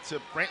 Out to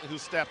Brantley, who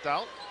stepped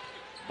out.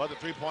 But the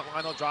three-point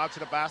line, he'll drive to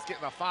the basket,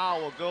 and a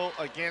foul will go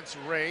against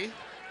Ray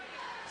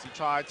as he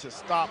tried to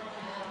stop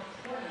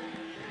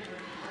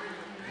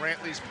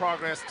Brantley's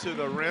progress to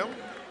the rim.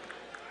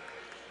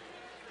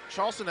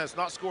 Charleston has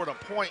not scored a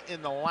point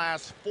in the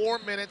last 4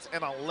 minutes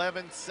and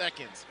 11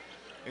 seconds.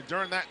 And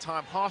during that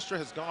time, HOFSTRA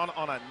has gone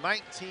on a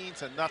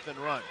 19-0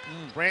 run.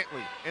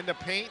 Brantley in the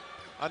paint,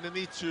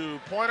 underneath to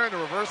Pointer, and the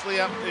reverse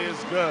layup is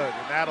good.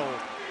 And that'll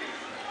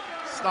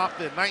stop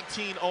the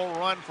 19-0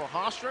 run for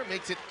HOFSTRA.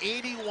 Makes it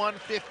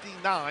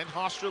 81-59.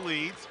 HOFSTRA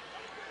leads.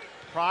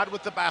 Pride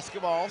with the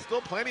basketball. Still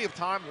plenty of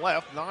time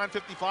left.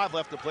 9:55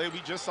 left to play.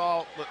 We just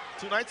saw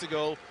 2 nights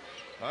ago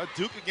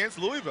Duke against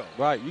Louisville.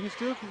 Right, you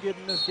still can get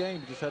in this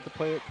game. You just have to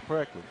play it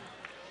correctly.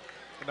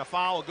 And the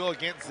foul will go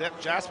against Zep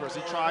Jasper as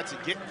he tried to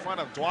get in front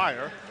of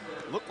Dwyer.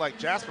 Looked like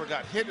Jasper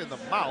got hit in the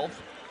mouth.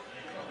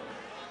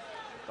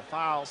 The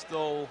foul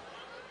still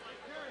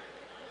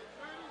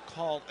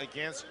called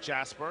against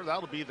Jasper.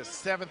 That'll be the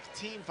 7th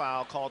team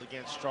foul called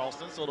against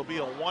Charleston, so it'll be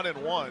a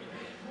 1-and-1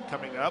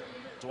 coming up.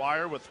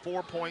 Dwyer with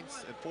 4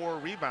 points and 4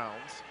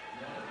 rebounds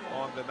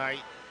on the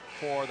night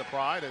for the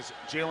Pride, as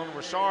Jalen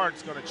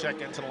Richard's going to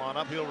check into the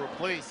lineup. He'll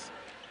replace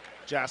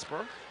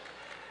Jasper.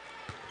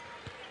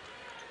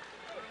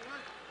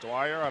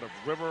 Dwyer out of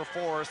River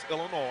Forest,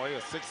 Illinois,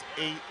 a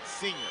 6'8"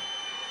 senior.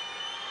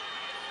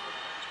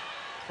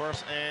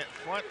 First and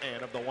front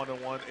end of the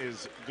 1-and-1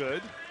 is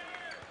good.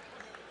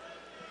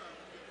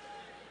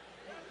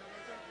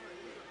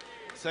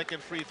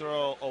 Second free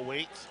throw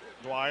awaits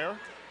Dwyer.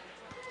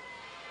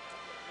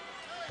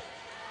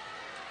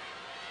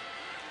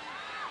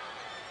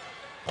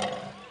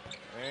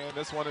 And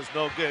this one is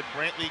no good.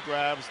 Brantley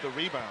grabs the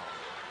rebound.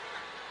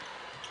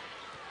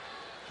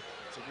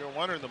 So if you're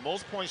wondering, the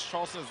most points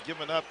Charleston has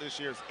given up this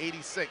year is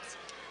 86.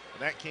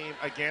 And that came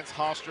against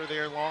HOFSTRA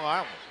there in Long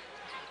Island.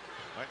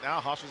 Right now,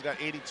 HOFSTRA's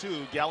got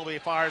 82. Galloway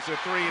fires a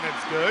 3, and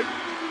it's good.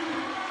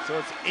 So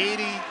it's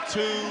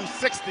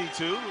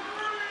 82-62.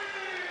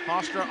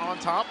 HOFSTRA on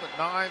top with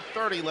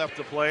 9:30 left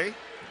to play.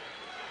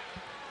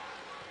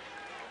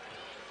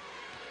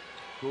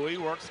 Bowie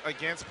works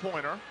against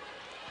Pointer.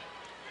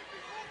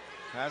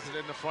 Has it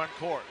in the front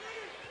court.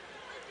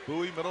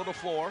 Bowie middle of the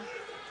floor.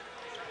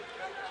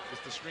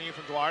 Just the screen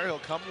from Dwyer. He'll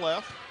come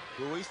left.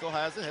 Bowie still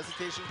has it.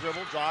 Hesitation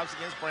dribble. Drives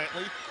against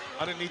Brantley.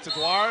 Underneath to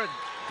Dwyer.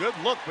 Good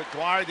look, but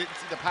Dwyer didn't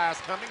see the pass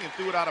coming and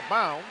threw it out of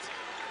bounds.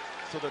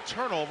 So the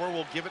turnover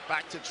will give it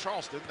back to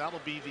Charleston.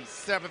 That'll be the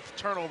 7th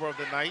turnover of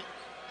the night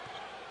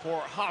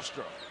for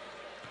HOFSTRA.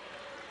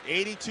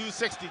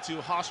 82-62.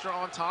 HOFSTRA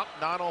on top.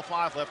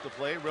 9:05 left to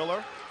play.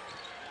 Riller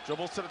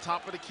dribbles to the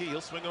top of the key.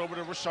 He'll swing it over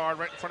to Richard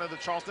right in front of the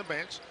Charleston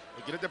bench.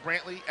 He'll get it to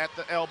Brantley at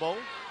the elbow.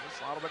 He'll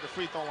slide over at the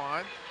free throw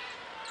line.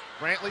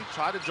 Brantley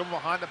tried to dribble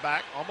behind the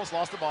back. Almost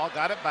lost the ball.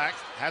 Got it back.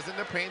 Has it in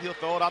the paint. He'll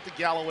throw it out to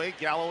Galloway.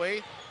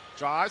 Galloway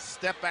drives.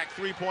 Step back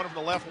three-pointer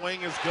from the left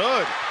wing is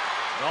good.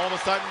 And all of a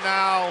sudden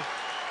now,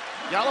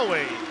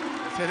 Galloway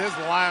has hit his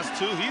last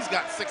 2. He's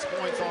got 6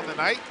 points on the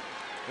night.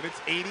 And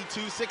it's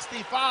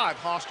 82-65.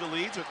 HOFSTRA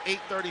leads with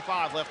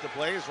 8:35 left to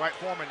play. His right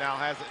Foreman now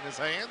has it in his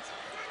hands.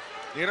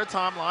 The inner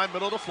timeline,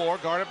 middle of the floor,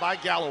 guarded by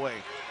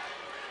Galloway.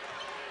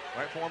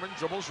 Right Foreman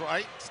dribbles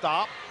right,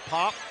 stop,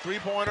 pop,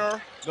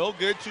 three-pointer, no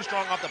good, too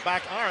strong off the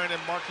back iron,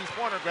 and Marquise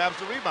Pointer grabs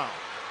the rebound.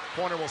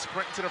 Pointer will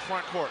sprint into the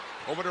front court,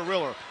 over to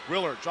Riller.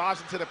 Riller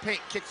drives into the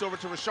paint, kicks over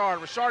to Richard.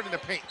 Richard in the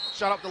paint,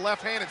 shot up the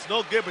left hand, it's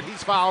no good, but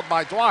he's fouled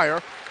by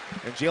Dwyer.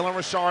 And Jalen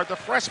Richard, the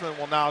freshman,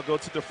 will now go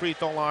to the free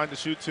throw line to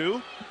shoot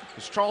 2.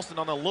 It's Charleston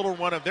on a little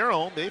run of their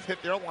own. They've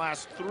hit their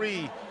last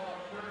 3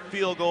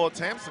 field goal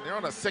attempts, and they're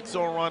on a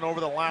 6-0 run over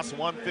the last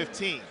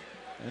 115.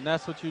 And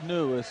that's what you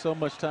knew. There's so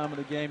much time in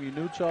the game. You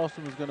knew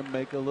Charleston was going to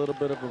make a little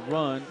bit of a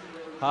run.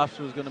 HOFSTRA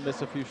was going to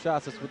miss a few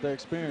shots. That's what they're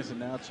experiencing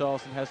now.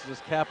 Charleston has to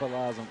just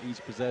capitalize on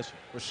each possession.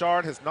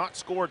 Richard has not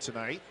scored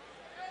tonight.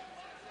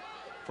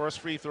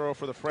 First free throw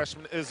for the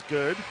freshman is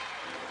good.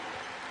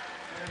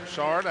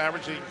 Richard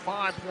averaging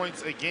 5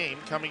 points a game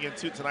coming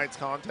into tonight's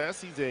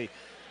contest. He's a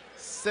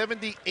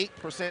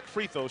 78%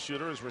 free throw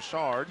shooter is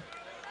Richard.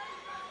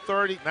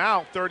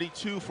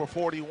 32 for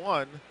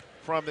 41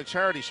 from the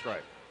charity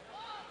stripe.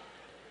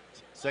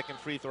 Second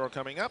free throw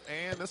coming up,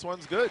 and this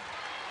one's good.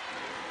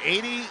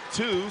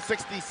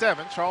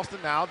 82-67.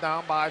 Charleston now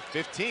down by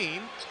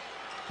 15.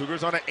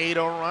 Cougars on an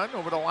 8-0 run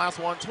over the last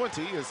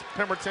 120 as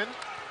Pemberton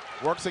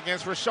works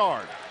against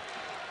Richard.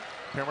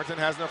 Pemberton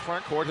has in the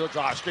front court. He'll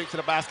drive straight to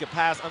the basket,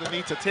 pass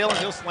underneath to Taylor.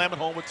 He'll slam it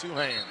home with 2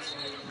 hands.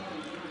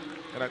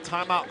 And a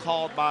timeout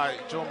called by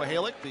Joe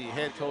Mihalik, the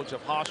head coach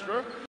of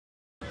HOFSTRA.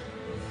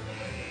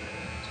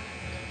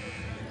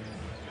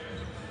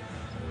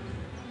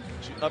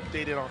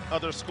 Updated on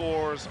other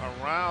scores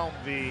around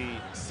the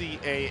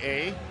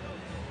CAA.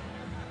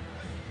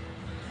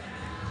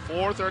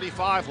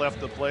 4:35 left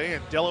to play,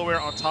 and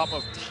Delaware on top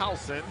of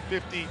Towson,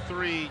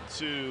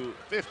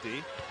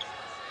 53-50.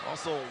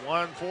 Also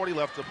 1:40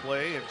 left to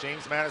play, and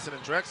James Madison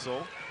and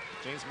Drexel.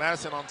 James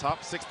Madison on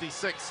top,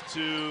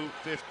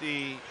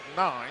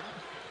 66-59.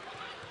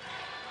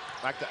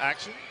 Back to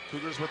action.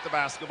 Cougars with the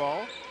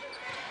basketball.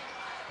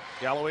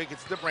 Galloway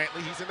gets to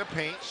Brantley. He's in the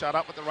paint. Shot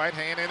up with the right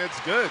hand, and it's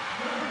good.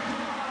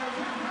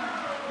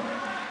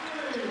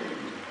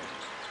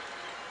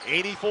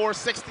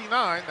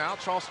 84-69. Now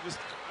Charleston just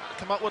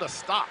come up with a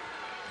stop.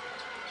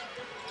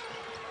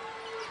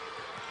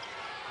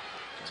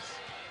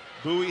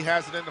 Bowie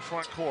has it in the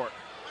front court.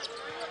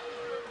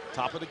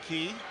 Top of the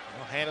key.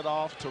 He'll hand it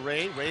off to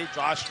Ray. Ray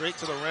drives straight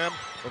to the rim.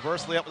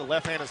 Reverse layup with the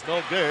left hand is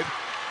no good.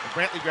 And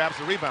Brantley grabs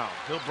the rebound.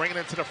 He'll bring it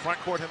into the front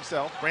court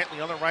himself.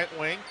 Brantley on the right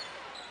wing.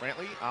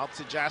 Brantley out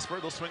to Jasper.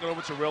 They'll swing it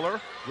over to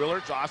Riller. Riller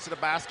drives to the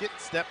basket.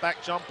 Step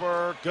back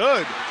jumper.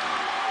 Good.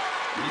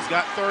 He's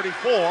got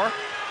 34.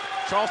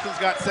 Charleston's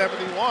got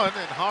 71.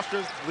 And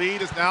HOFSTRA's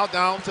lead is now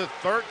down to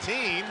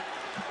 13.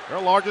 Their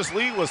largest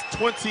lead was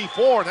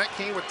 24. And that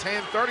came with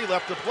 10:30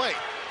 left to play.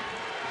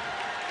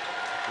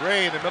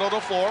 Ray in the middle of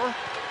the floor.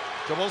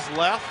 Dribbles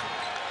left.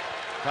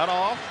 Cut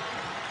off.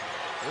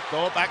 We'll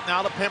throw it back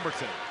now to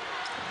Pemberton.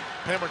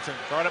 Pemberton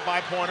guarded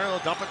by Pointer. They'll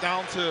dump it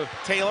down to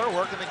Taylor,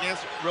 working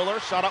against Riller.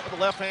 Shot up with the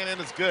left hand, and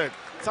it's good.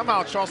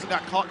 Somehow Charleston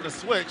got caught in the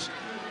switch,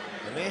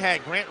 and they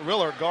had Grant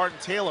Riller guarding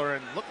Taylor,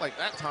 and looked like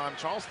that time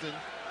Charleston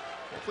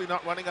hopefully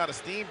not running out of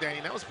steam,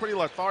 Danny. That was pretty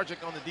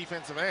lethargic on the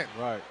defensive end.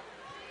 Right.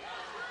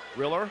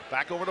 Riller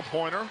back over to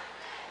Pointer.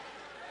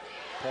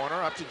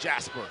 Pointer up to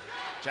Jasper.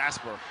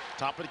 Jasper,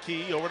 top of the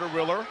key, over to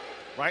Riller.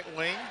 Right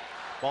wing,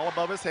 ball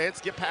above his head.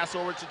 Skip pass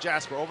over to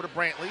Jasper, over to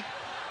Brantley.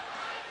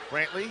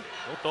 Brantley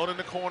will throw it in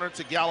the corner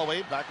to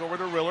Galloway. Back over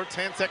to Riller.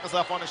 10 seconds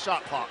left on the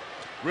shot clock.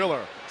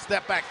 Riller,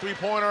 step back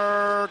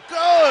three-pointer.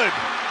 Good!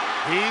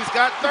 He's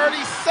got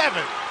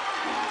 37.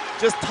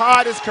 Just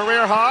tied his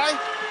career high.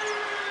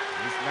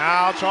 He's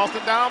now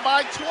Charleston down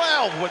by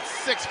 12 with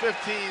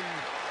 6:15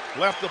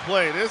 left to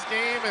play. This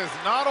game is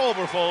not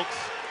over, folks.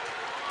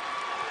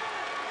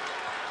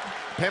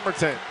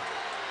 Pemberton in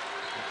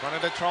front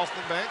of the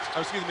Charleston bench,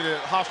 the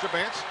HOFSTRA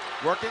bench.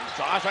 Working,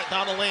 drives right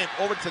down the lane,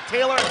 over to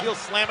Taylor, and he'll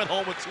slam it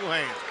home with 2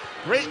 hands.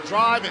 Great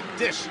drive and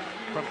dish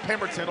from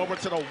Pemberton over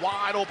to the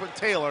wide open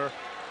Taylor.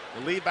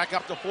 The lead back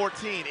up to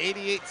 14,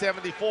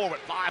 88-74 with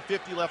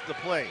 5:50 left to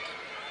play.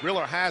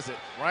 Riller has it,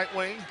 right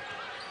wing.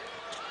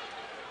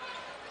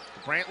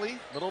 Brantley,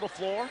 middle of the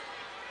floor.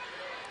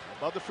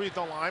 Above the free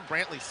throw line,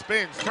 Brantley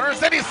spins,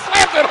 turns, and he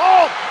slams it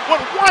home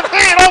with 1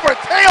 hand over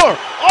Taylor.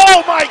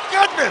 Oh my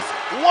goodness,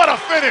 what a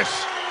finish.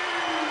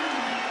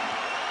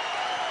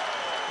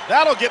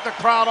 That'll get the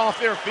crowd off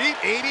their feet,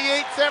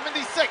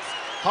 88-76.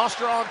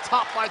 HOFSTRA on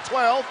top by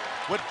 12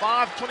 with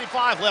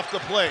 5:25 left to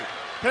play.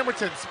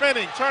 Pemberton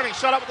spinning, turning,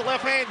 shot up with the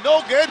left hand,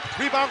 no good.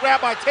 Rebound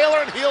grab by Taylor,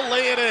 and he'll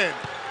lay it in.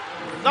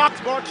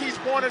 Knocked Marquise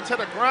Pointer to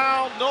the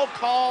ground, no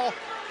call.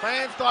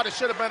 Fans thought it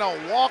should have been a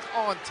walk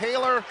on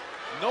Taylor,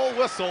 no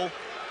whistle.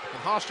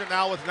 And HOFSTRA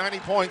now with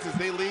 90 points as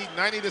they lead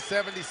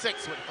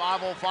 90-76 with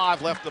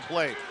 5:05 left to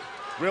play.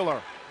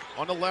 Riller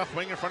on the left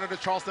wing in front of the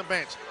Charleston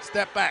bench.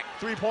 Step back,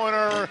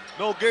 three-pointer,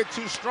 no good,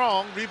 too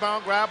strong.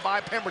 Rebound grab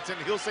by Pemberton.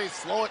 He'll say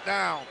slow it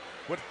down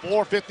with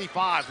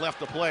 4:55 left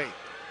to play.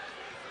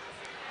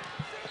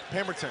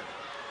 Pemberton,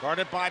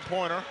 guarded by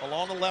Pointer,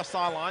 along the left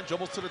sideline,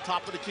 dribbles to the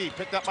top of the key,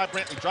 picked up by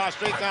Brantley, drives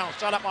straight down,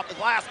 shot up off the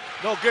glass,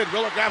 no good.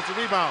 Riller grabs the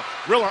rebound.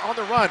 Riller on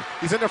the run,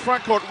 he's in the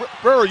front court.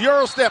 Brewer,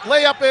 Euro step,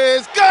 layup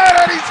is good,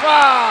 and he's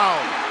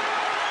fouled!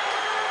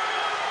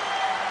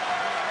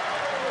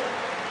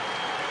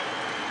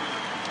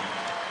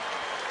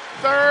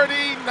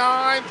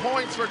 "39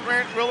 points for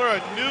Grant Riller,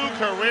 a new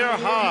career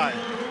high.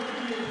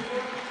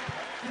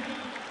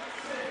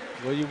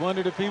 Well, you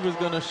wondered if he was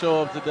going to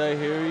show up today.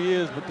 Here he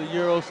is with the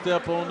Euro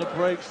step on the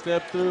break,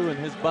 step through, and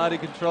his body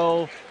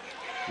control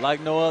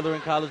like no other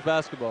in college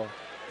basketball.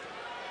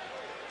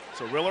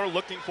 So Riller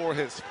looking for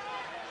his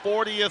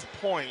 40th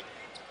point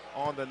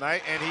on the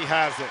night, and he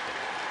has it.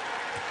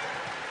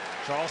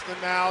 Charleston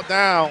now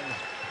down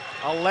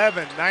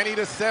 11,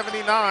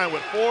 90-79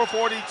 with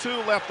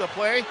 4:42 left to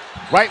play.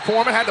 Wright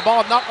Foreman had the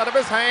ball knocked out of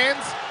his hands.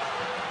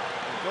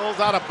 It goes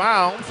out of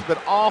bounds,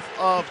 but off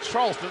of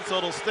Charleston, so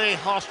it'll stay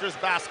HOFSTRA's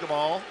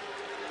basketball.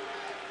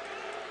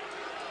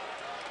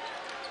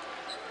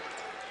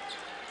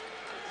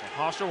 So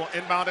HOFSTRA will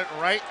inbound it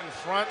right in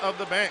front of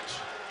the bench.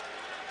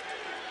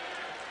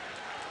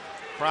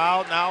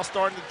 Crowd now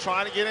starting to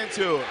try to get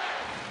into it.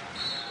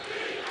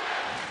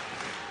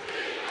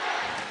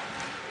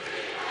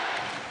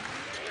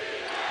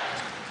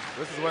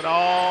 This is what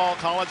all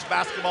college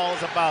basketball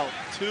is about.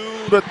 Two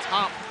of the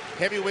top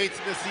heavyweights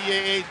in the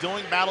CAA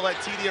doing battle at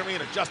TD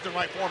Arena. Justin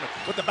Wright Foreman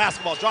with the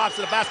basketball, drives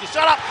to the basket,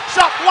 shut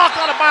blocked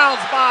out of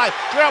bounds by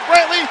Gerald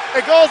Brantley.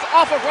 It goes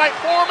off of Wright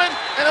Foreman,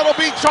 and it'll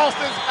be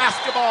Charleston's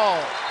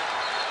basketball.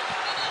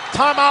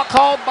 Timeout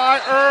called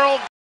by Earl.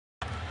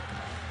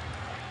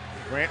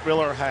 Grant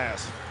Riller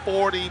has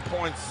 40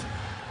 points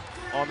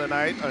on the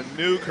night, a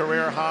new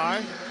career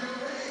high.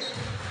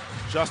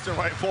 Justin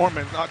Wright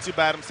Foreman, not too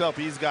bad himself,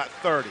 he's got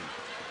 30.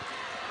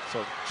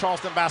 So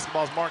Charleston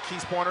basketball's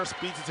Marquise Pointer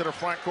speeds it to the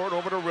front court,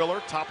 over to Riller,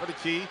 top of the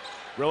key.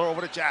 Riller over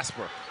to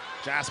Jasper.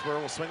 Jasper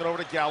will swing it over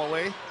to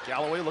Galloway.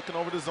 Galloway looking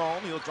over the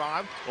zone, he'll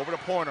drive over to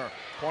Pointer.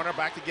 Pointer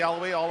back to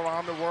Galloway, all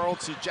around the world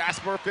to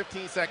Jasper,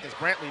 15 seconds.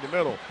 Brantley the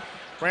middle.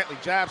 Brantley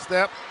jab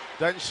step,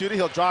 doesn't shoot it,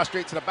 he'll draw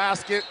straight to the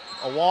basket.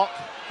 A walk,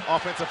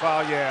 offensive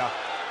foul, yeah.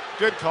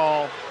 Good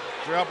call.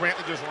 Gerald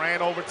Brantley just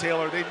ran over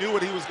Taylor. They knew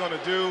what he was going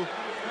to do.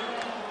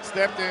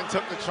 Stepped in,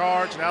 took the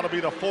charge, and that'll be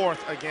the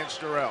fourth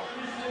against Jarrell.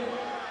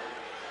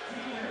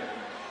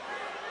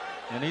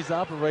 And he's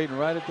operating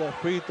right at that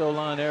free throw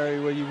line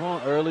area where you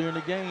want. Earlier in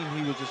the game,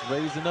 he was just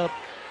raising up,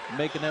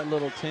 making that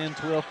little 10,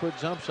 12-foot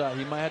jump shot.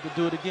 He might have to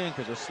do it again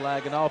because they're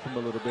slagging off him a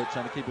little bit,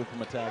 trying to keep him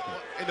from attacking.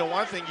 And the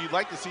one thing you'd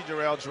like to see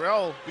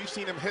Jarrell, we've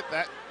seen him hit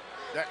that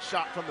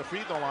shot from the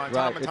free throw line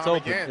time and time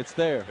again. It's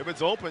there. If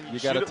it's open, you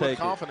shoot it with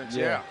confidence,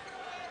 yeah.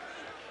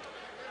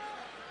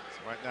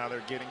 So right now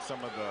they're getting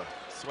some of the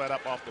sweat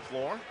up off the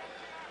floor.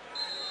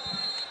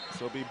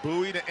 So it'll be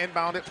Bowie to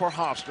inbound it for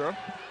HOFSTRA.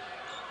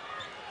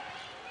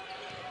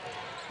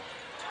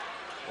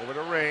 Over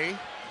to Ray.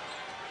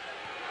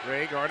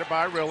 Ray guarded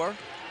by Riller.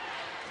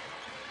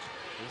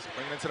 Just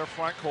bringing it to the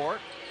front court.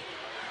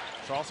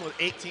 Charleston with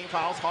 18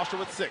 fouls, HOFSTRA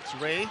with 6.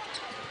 Ray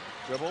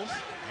dribbles,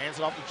 hands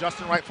it off to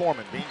Justin Wright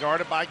Foreman, being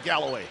guarded by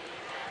Galloway.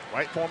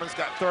 Wright Foreman's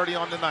got 30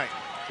 on the night.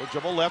 He'll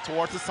dribble left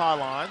towards the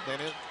sideline, then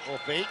it will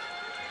fake.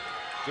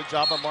 Good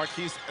job by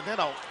Marquise, and then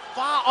a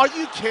foul. Are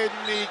you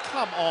kidding me?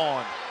 Come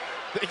on.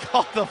 They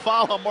called the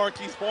foul on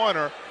Marquise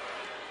Pointer.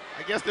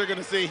 I guess they're going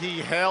to say he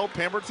held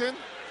Pemberton.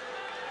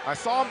 I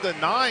saw him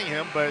denying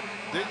him, but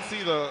didn't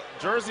see the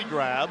jersey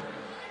grab.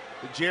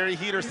 Jerry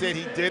Heater said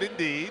he did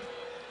indeed.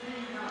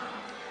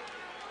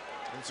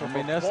 And so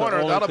that's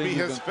Pointer, that'll be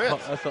his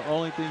fifth. That's the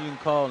only thing you can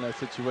call in that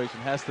situation.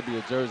 Has to be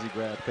a jersey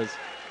grab, because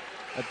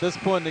at this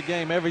point in the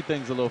game,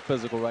 everything's a little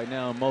physical right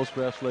now, and most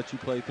refs let you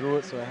play through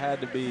it, so it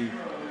had to be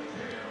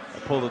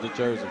a pull of the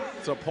jersey.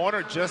 So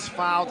Pointer just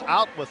fouled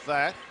out with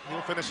that.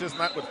 He'll finish his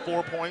night with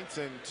 4 points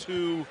and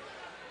 2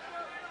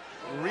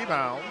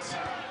 rebounds.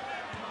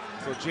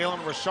 So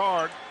Jalen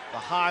Richard, the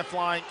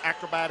high-flying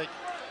acrobatic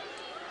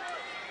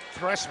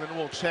freshman,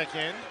 will check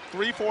in.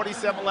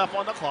 3:47 left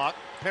on the clock.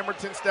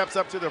 Pemberton steps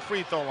up to the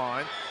free throw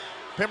line.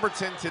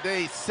 Pemberton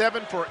today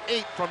 7 for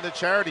 8 from the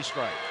charity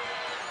stripe.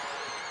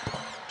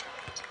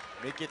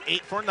 Make it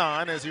 8 for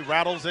 9 as he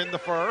rattles in the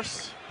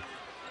first.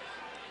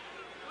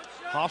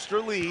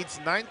 HOFSTRA leads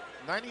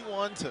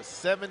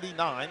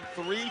 91-79,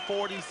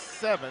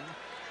 3:47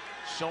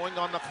 showing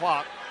on the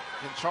clock.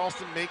 Can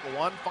Charleston make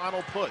one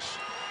final push?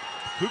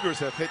 Cougars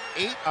have hit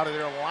 8 out of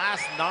their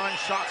last 9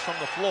 shots from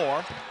the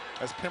floor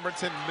as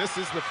Pemberton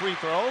misses the free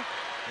throw. And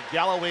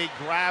Galloway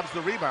grabs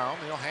the rebound.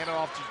 He'll hand it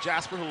off to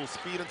Jasper, who will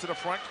speed into the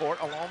front court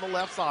along the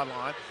left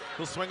sideline.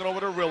 He'll swing it over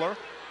to Riller.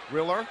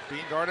 Riller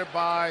being guarded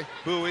by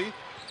Bowie.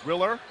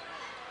 Riller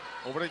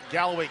over to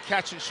Galloway,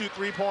 catch and shoot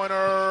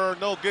three-pointer,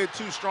 no good,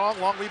 too strong.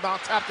 Long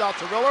rebound tapped out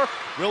to Riller.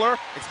 Riller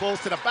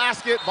exposed to the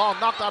basket, ball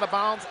knocked out of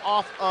bounds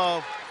off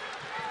of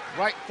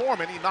Wright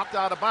Foreman. He knocked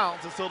out of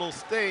bounds, and so it'll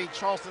stay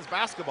Charleston's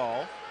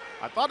basketball.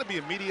 I thought it'd be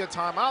a media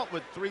timeout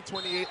with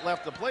 3:28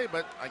 left to play,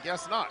 but I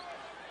guess not.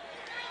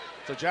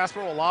 So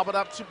Jasper will lob it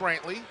up to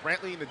Brantley.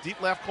 Brantley in the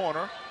deep left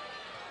corner,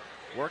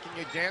 working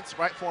against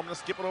Wright Foreman to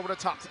skip it over the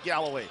top to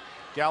Galloway.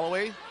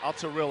 Galloway out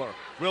to Riller.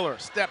 Riller,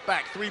 step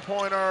back,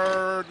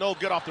 three-pointer, no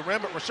good off the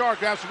rim, but Richard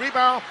grabs the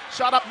rebound,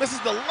 shot up,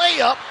 misses the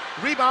layup.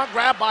 Rebound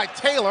grabbed by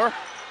Taylor.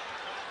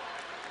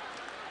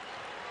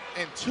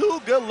 And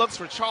 2 good looks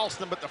for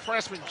Charleston, but the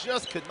freshman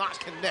just could not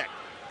connect.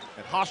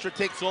 And HOFSTRA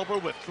takes over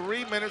with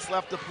 3 minutes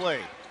left to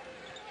play.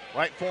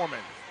 Wright Foreman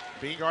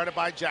being guarded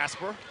by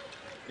Jasper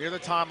near the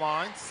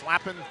timeline,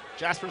 slapping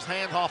Jasper's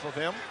hand off of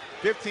him.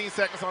 15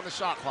 seconds on the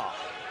shot clock.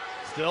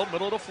 Still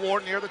middle of the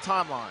floor near the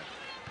timeline.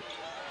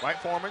 Wright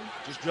Foreman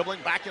just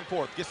dribbling back and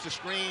forth. Gets the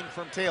screen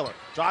from Taylor.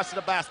 Drives to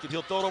the basket.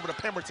 He'll throw it over to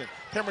Pemberton.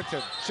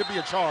 Pemberton should be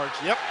a charge.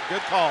 Yep,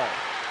 good call.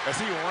 As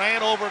he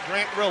ran over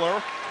Grant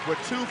Riller with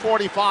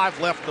 2:45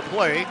 left to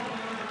play.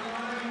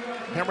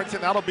 Pemberton,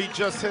 that'll be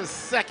just his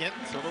second,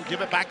 so they'll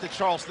give it back to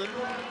Charleston.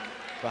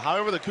 But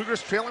however, the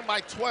Cougars trailing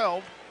by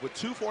 12 with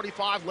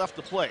 2:45 left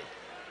to play.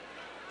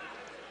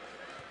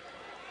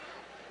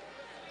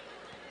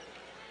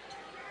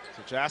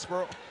 So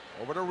Jasper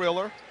over to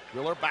Riller.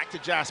 Riller back to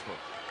Jasper.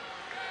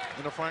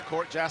 In the front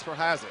court, Jasper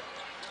has it.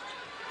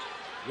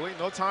 Really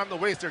no time to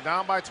waste. They're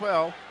down by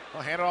 12.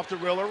 They'll hand it off to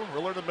Riller.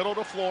 Riller in the middle of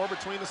the floor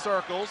between the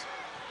circles.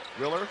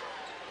 Riller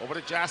over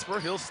to Jasper.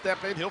 He'll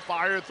step in. He'll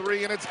fire a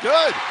three, and it's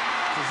good.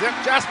 So Zip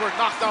Jasper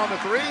knocked down the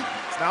three.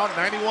 It's now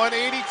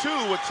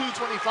 91-82 with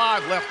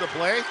 2:25 left to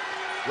play.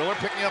 Riller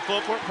picking up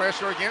full court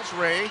pressure against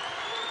Ray.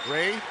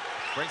 Ray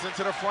brings it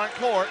to the front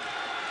court.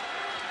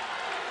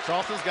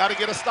 Charleston's got to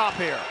get a stop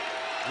here.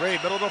 Ray,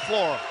 middle of the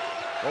floor.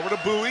 Over to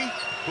Bowie.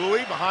 Bowie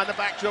behind the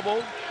back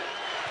dribble.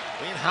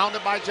 Being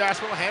hounded by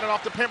Jasper. Will hand it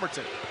off to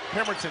Pemberton.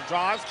 Pemberton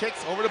drives,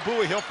 kicks over to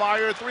Bowie. He'll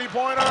fire a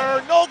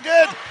three-pointer. No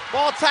good.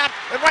 Ball tapped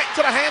and right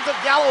into the hands of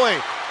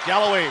Galloway.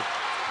 Galloway,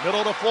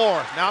 middle of the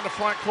floor. Now in the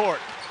front court.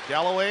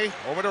 Galloway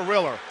over to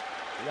Riller.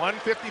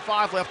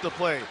 1:55 left to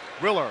play.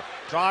 Riller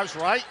drives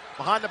right.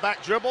 Behind the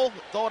back dribble.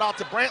 Throw it out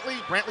to Brantley.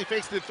 Brantley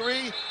fakes the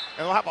three.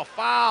 And they'll have a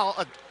foul.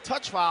 A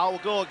touch foul will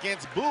go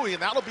against Bowie.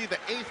 And that'll be the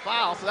 8th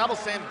foul. So that'll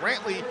send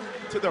Brantley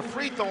to the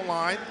free throw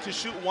line to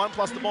shoot 1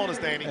 plus the bonus,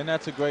 Danny. And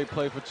that's a great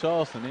play for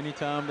Charleston.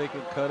 Anytime they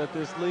can cut at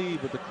this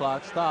lead with the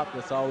clock stopped,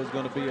 that's always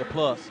going to be a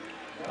plus.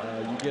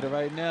 You get it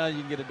right now,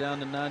 you can get it down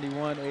to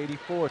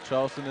 91-84.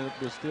 Charleston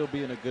will still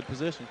be in a good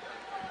position.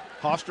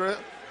 HOFSTRA,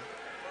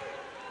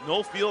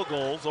 no field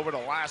goals over the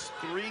last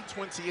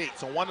 3:28.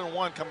 So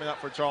 1-1 coming up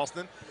for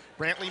Charleston.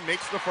 Brantley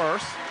makes the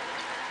first.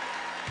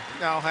 He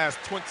now has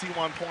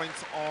 21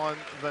 points on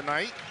the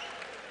night.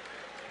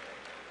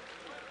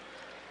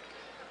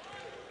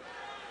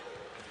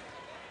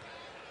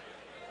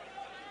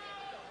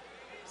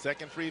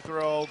 Second free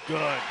throw,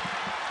 good.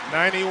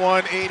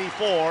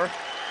 91-84.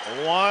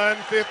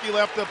 1:50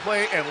 left to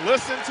play, and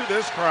listen to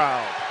this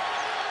crowd.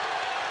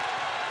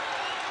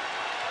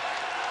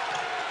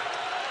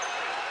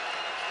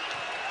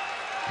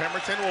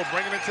 Pemberton will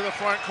bring it into the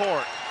front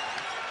court.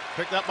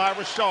 Picked up by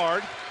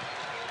Richard.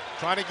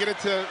 Trying to get it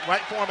to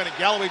Wright Foreman, and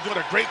Galloway doing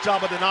a great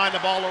job of denying the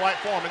ball to Wright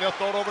Foreman. They'll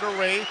throw it over to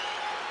Ray.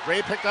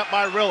 Ray picked up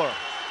by Riller.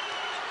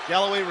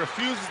 Galloway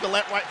refuses to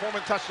let Wright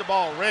Foreman touch the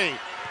ball. Ray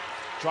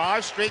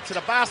drives straight to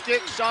the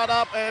basket, shot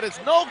up, and it's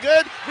no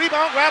good.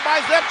 Rebound grabbed by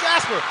Zeb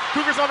Jasper.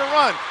 Cougars on the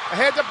run.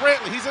 Ahead to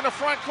Brantley. He's in the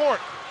front court.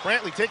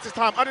 Brantley takes his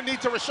time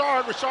underneath to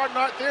Richard. Richard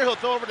not there. He'll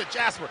throw over to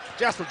Jasper.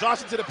 Jasper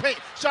draws into the paint.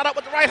 Shot up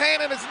with the right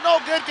hand, and it's no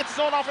good. Gets his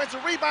own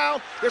offensive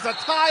rebound. There's a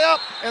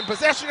tie-up, and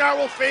possession yard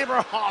will favor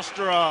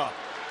HOFSTRA.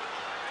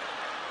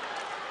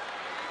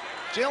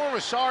 Jalen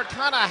Richard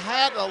kind of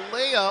had a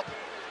layup.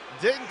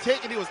 Didn't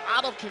take it. He was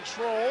out of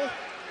control.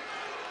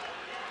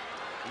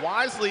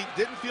 Wisely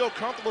didn't feel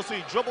comfortable, so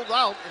he dribbled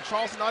out, and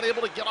Charleston not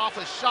able to get off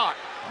a shot.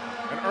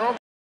 And Earl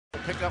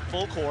pick up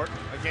full court.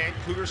 Again,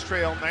 Cougars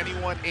trail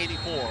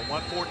 91-84.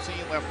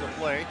 1:14 left to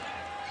play.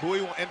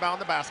 Bowie will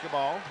inbound the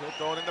basketball. He'll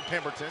throw it into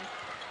Pemberton.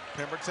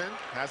 Pemberton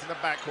has in the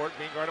backcourt,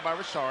 being guarded by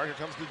Richard. Here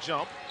comes the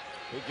jump.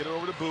 He'll get it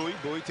over to Bowie.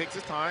 Bowie takes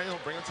his time. He'll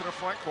bring it to the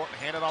front court and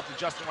hand it off to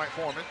Justin Wright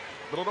Foreman.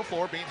 Middle of the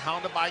floor, being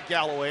hounded by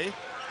Galloway.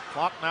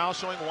 Clock now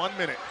showing 1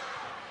 minute.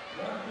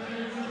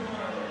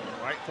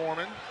 Wright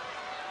Foreman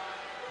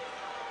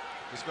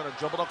just going to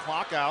dribble the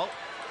clock out.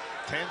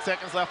 10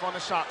 seconds left on the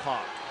shot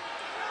clock.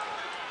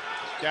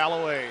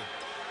 Galloway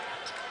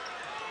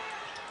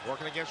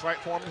working against Wright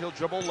Foreman. He'll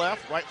dribble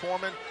left. Wright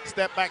Foreman,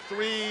 step back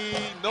three,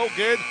 no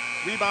good.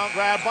 Rebound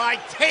grab by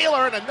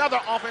Taylor, and another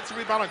offensive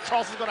rebound, and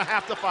Charleston's going to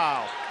have to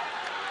foul.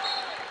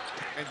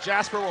 And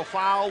Jasper will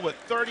foul with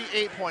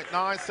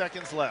 38.9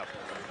 seconds left.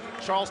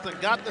 Charleston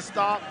got the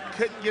stop,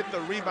 couldn't get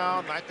the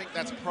rebound, and I think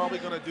that's probably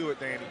going to do it,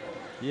 Danny.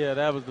 Yeah,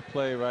 that was the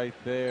play right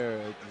there.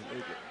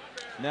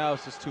 Now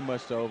it's just too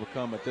much to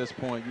overcome at this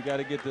point. You got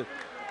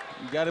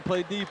to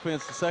play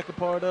defense. The second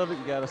part of it,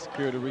 you got to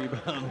secure the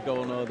rebound and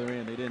go on the other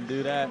end. They didn't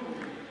do that.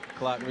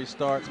 Clock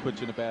restarts, puts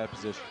you in a bad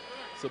position.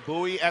 So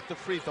Bowie at the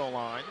free throw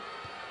line.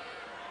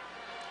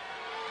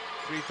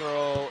 Free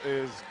throw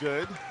is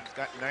good. He's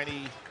got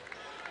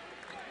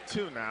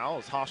 92 now.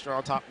 It's HOFSTRA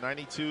on top,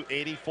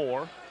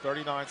 92-84.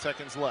 39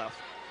 seconds left.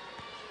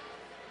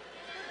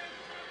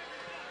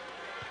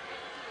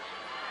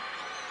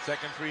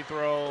 Second free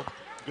throw,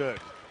 good.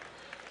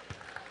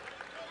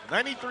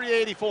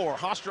 93-84.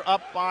 HOFSTRA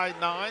up by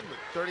 9 with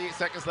 38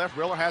 seconds left.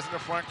 Riller has in the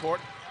front court.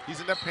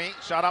 He's in the paint.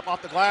 Shot up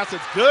off the glass.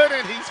 It's good,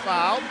 and he's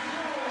fouled.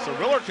 So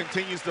Riller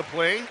continues to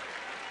play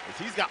as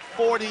he's got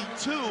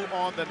 42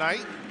 on the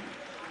night.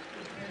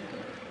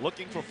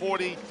 Looking for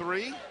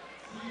 43.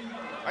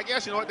 I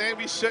guess, you know what, Dan,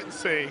 we shouldn't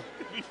say.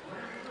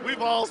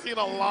 We've all seen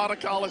a lot of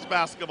college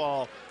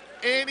basketball.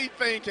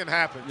 anything can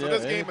happen. So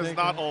this game is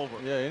not over.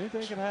 Yeah,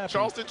 anything can happen.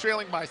 Charleston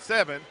trailing by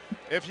 7.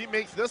 If he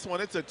makes this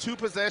one, it's a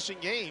 2-possession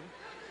game.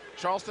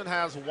 Charleston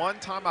has 1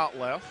 timeout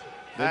left,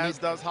 as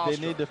does HOFSTRA.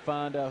 They need to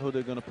find out who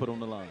they're going to put on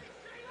the line.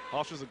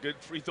 HOFSTRA's a good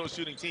free throw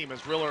shooting team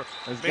as Riller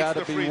makes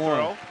the free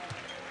throw.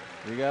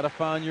 You got to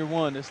find your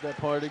one. It's that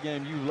part of the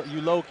game.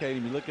 You locate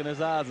him. You look in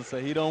his eyes and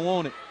say he don't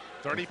want it.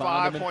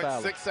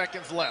 35.6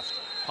 seconds left.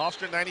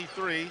 HOFSTRA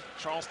 93,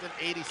 Charleston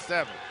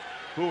 87.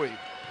 Bowie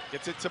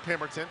gets it to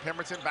Pemberton.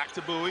 Pemberton back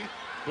to Bowie.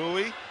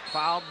 Bowie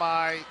fouled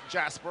by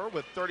Jasper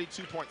with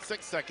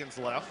 32.6 seconds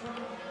left.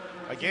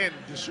 Again,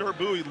 Deshaun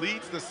Bowie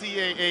leads the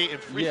CAA in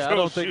free throw I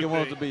don't think shooting. it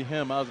wants to be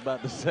him. I was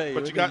about to say.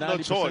 But you got 90%. No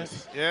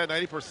choice.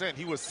 90%. 90%.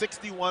 He was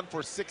 61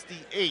 for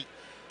 68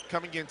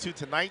 coming into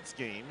tonight's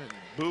game. And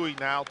Bowie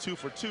now 2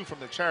 for 2 from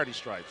the charity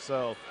stripe.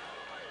 So,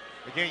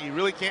 again, you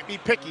really can't be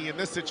picky in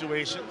this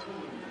situation.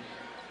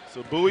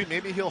 So Bowie,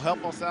 maybe he'll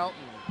help us out.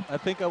 I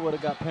think I would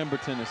have got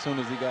Pemberton as soon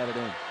as he got it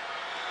in.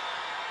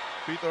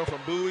 Free throw from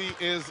Bowie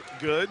is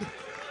good.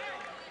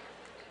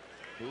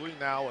 Bowie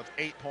now with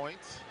 8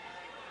 points.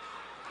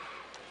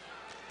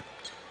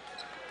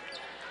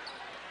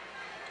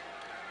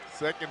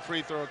 Second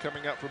free throw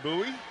coming up for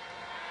Bowie.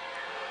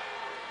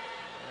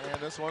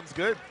 And this one's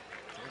good.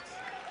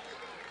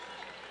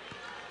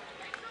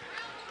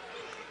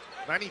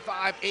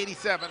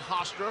 95-87,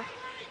 HOFSTRA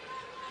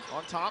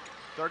on top.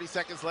 30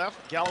 seconds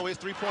left. Galloway's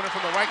three-pointer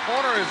from the right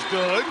corner is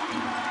good.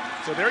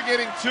 So they're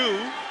getting 2.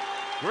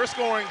 We're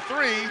scoring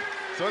 3.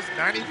 So it's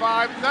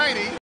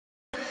 95-90.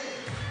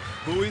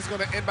 Bowie's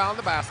going to inbound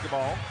the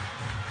basketball.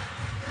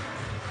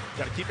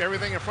 Got to keep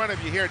everything in front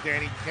of you here,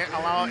 Danny. You can't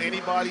allow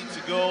anybody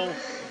to go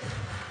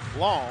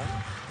long.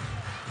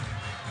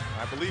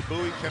 I believe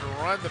Bowie can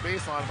run the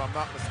baseline if I'm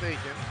not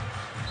mistaken.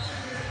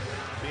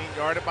 Being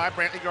guarded by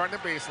Brantley guarding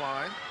the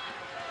baseline.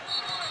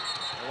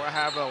 And we'll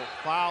have a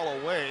foul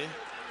away.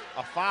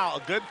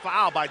 A good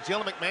foul by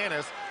Jalen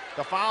McManus.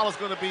 The foul is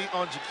going to be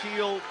on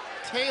Jacquil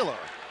Taylor,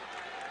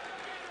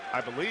 I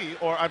believe.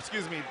 Or,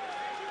 excuse me,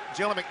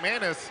 Jalen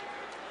McManus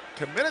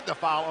committed the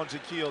foul on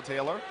Jacquil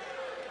Taylor.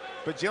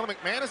 But Jalen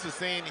McManus is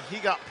saying he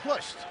got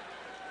pushed.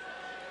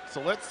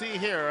 So let's see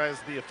here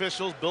as the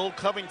officials, Bill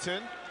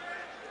Covington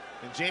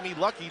and Jamie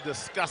Lucky,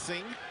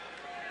 discussing.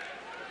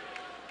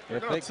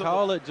 If they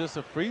call it just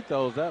a free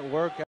throws, that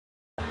work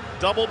out.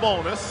 Double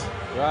bonus.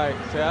 Right,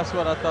 so that's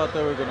what I thought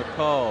they were going to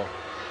call.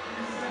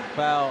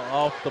 Foul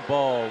off the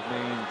ball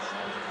means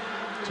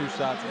 2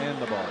 shots in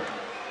the ball.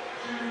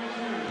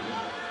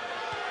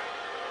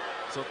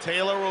 So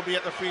Taylor will be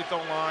at the free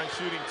throw line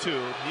shooting 2.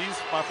 He's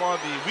by far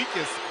the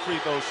weakest free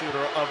throw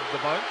shooter of the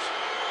bunch.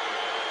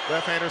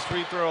 Left-hander's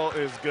free throw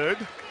is good.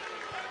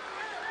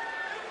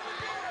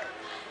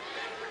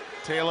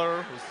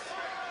 Taylor was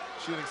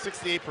shooting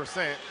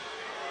 68%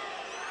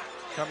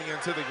 coming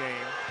into the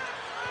game.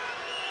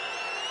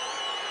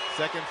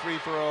 Second free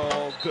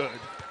throw, good.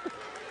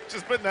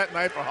 Just putting that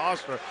night for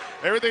HOFSTRA.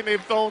 Everything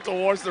they've thrown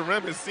towards the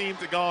rim has seemed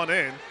to gone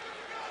in.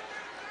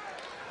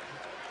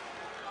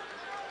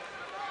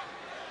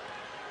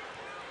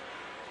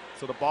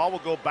 So the ball will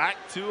go back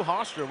to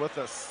HOFSTRA with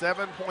a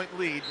 7-point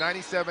lead,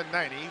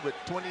 97-90 with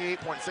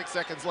 28.6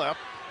 seconds left.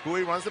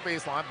 Bowie runs the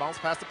baseline, bounce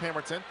pass to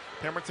Pemberton.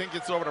 Pemberton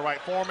gets over to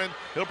Wright Foreman.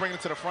 He'll bring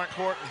it to the front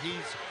court, and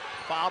he's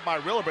fouled by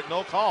Riller, but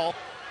no call.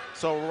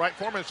 So Wright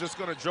Foreman is just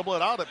going to dribble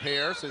it out at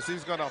Pears as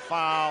he's going to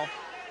foul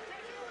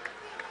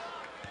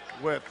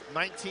with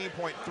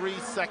 19.3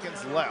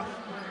 seconds left.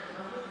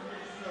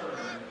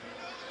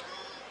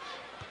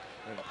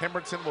 And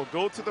Pemberton will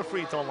go to the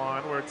free throw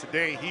line, where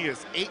today he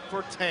is 8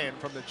 for 10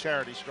 from the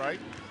charity stripe.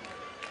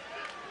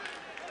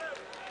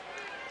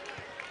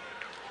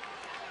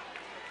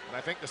 And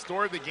I think the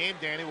story of the game,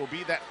 Danny, will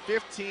be that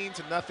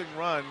 15-0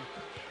 run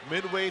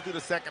midway through the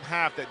second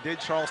half that did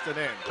Charleston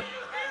in.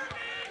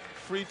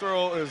 Free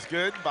throw is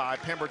good by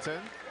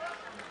Pemberton.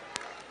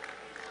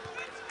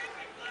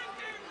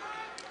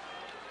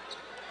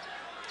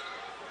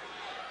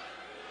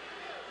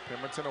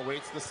 Pemberton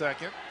awaits the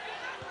second.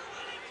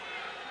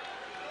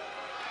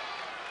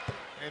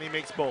 And he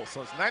makes both.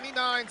 So it's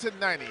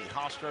 99-90.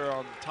 HOFSTRA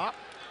on top.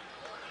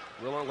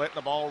 Riller letting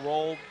the ball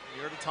roll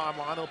near the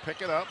timeline. He'll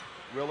pick it up.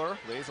 Riller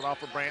lays it off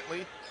for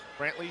Brantley.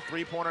 Brantley,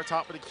 three-pointer,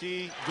 top of the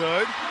key.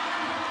 Good.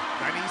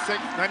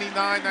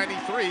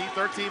 99-93.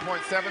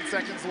 13.7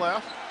 seconds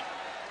left.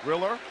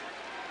 Riller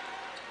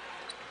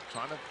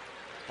trying to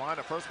find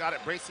the first guy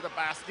that breaks to the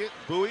basket.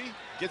 Bowie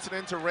gets it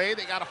into Ray.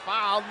 They got a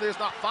foul. There's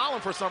not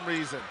fouling for some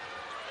reason.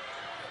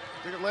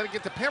 They're going to let it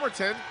get to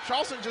Pemberton.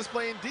 Charleston just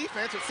playing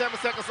defense with 7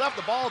 seconds left.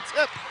 The ball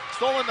tipped.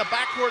 Stolen in the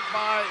backcourt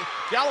by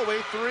Galloway.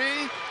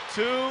 3,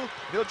 2.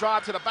 He'll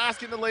drive to the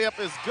basket. The layup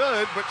is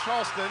good, but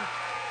Charleston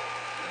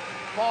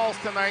falls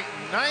tonight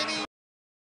 90.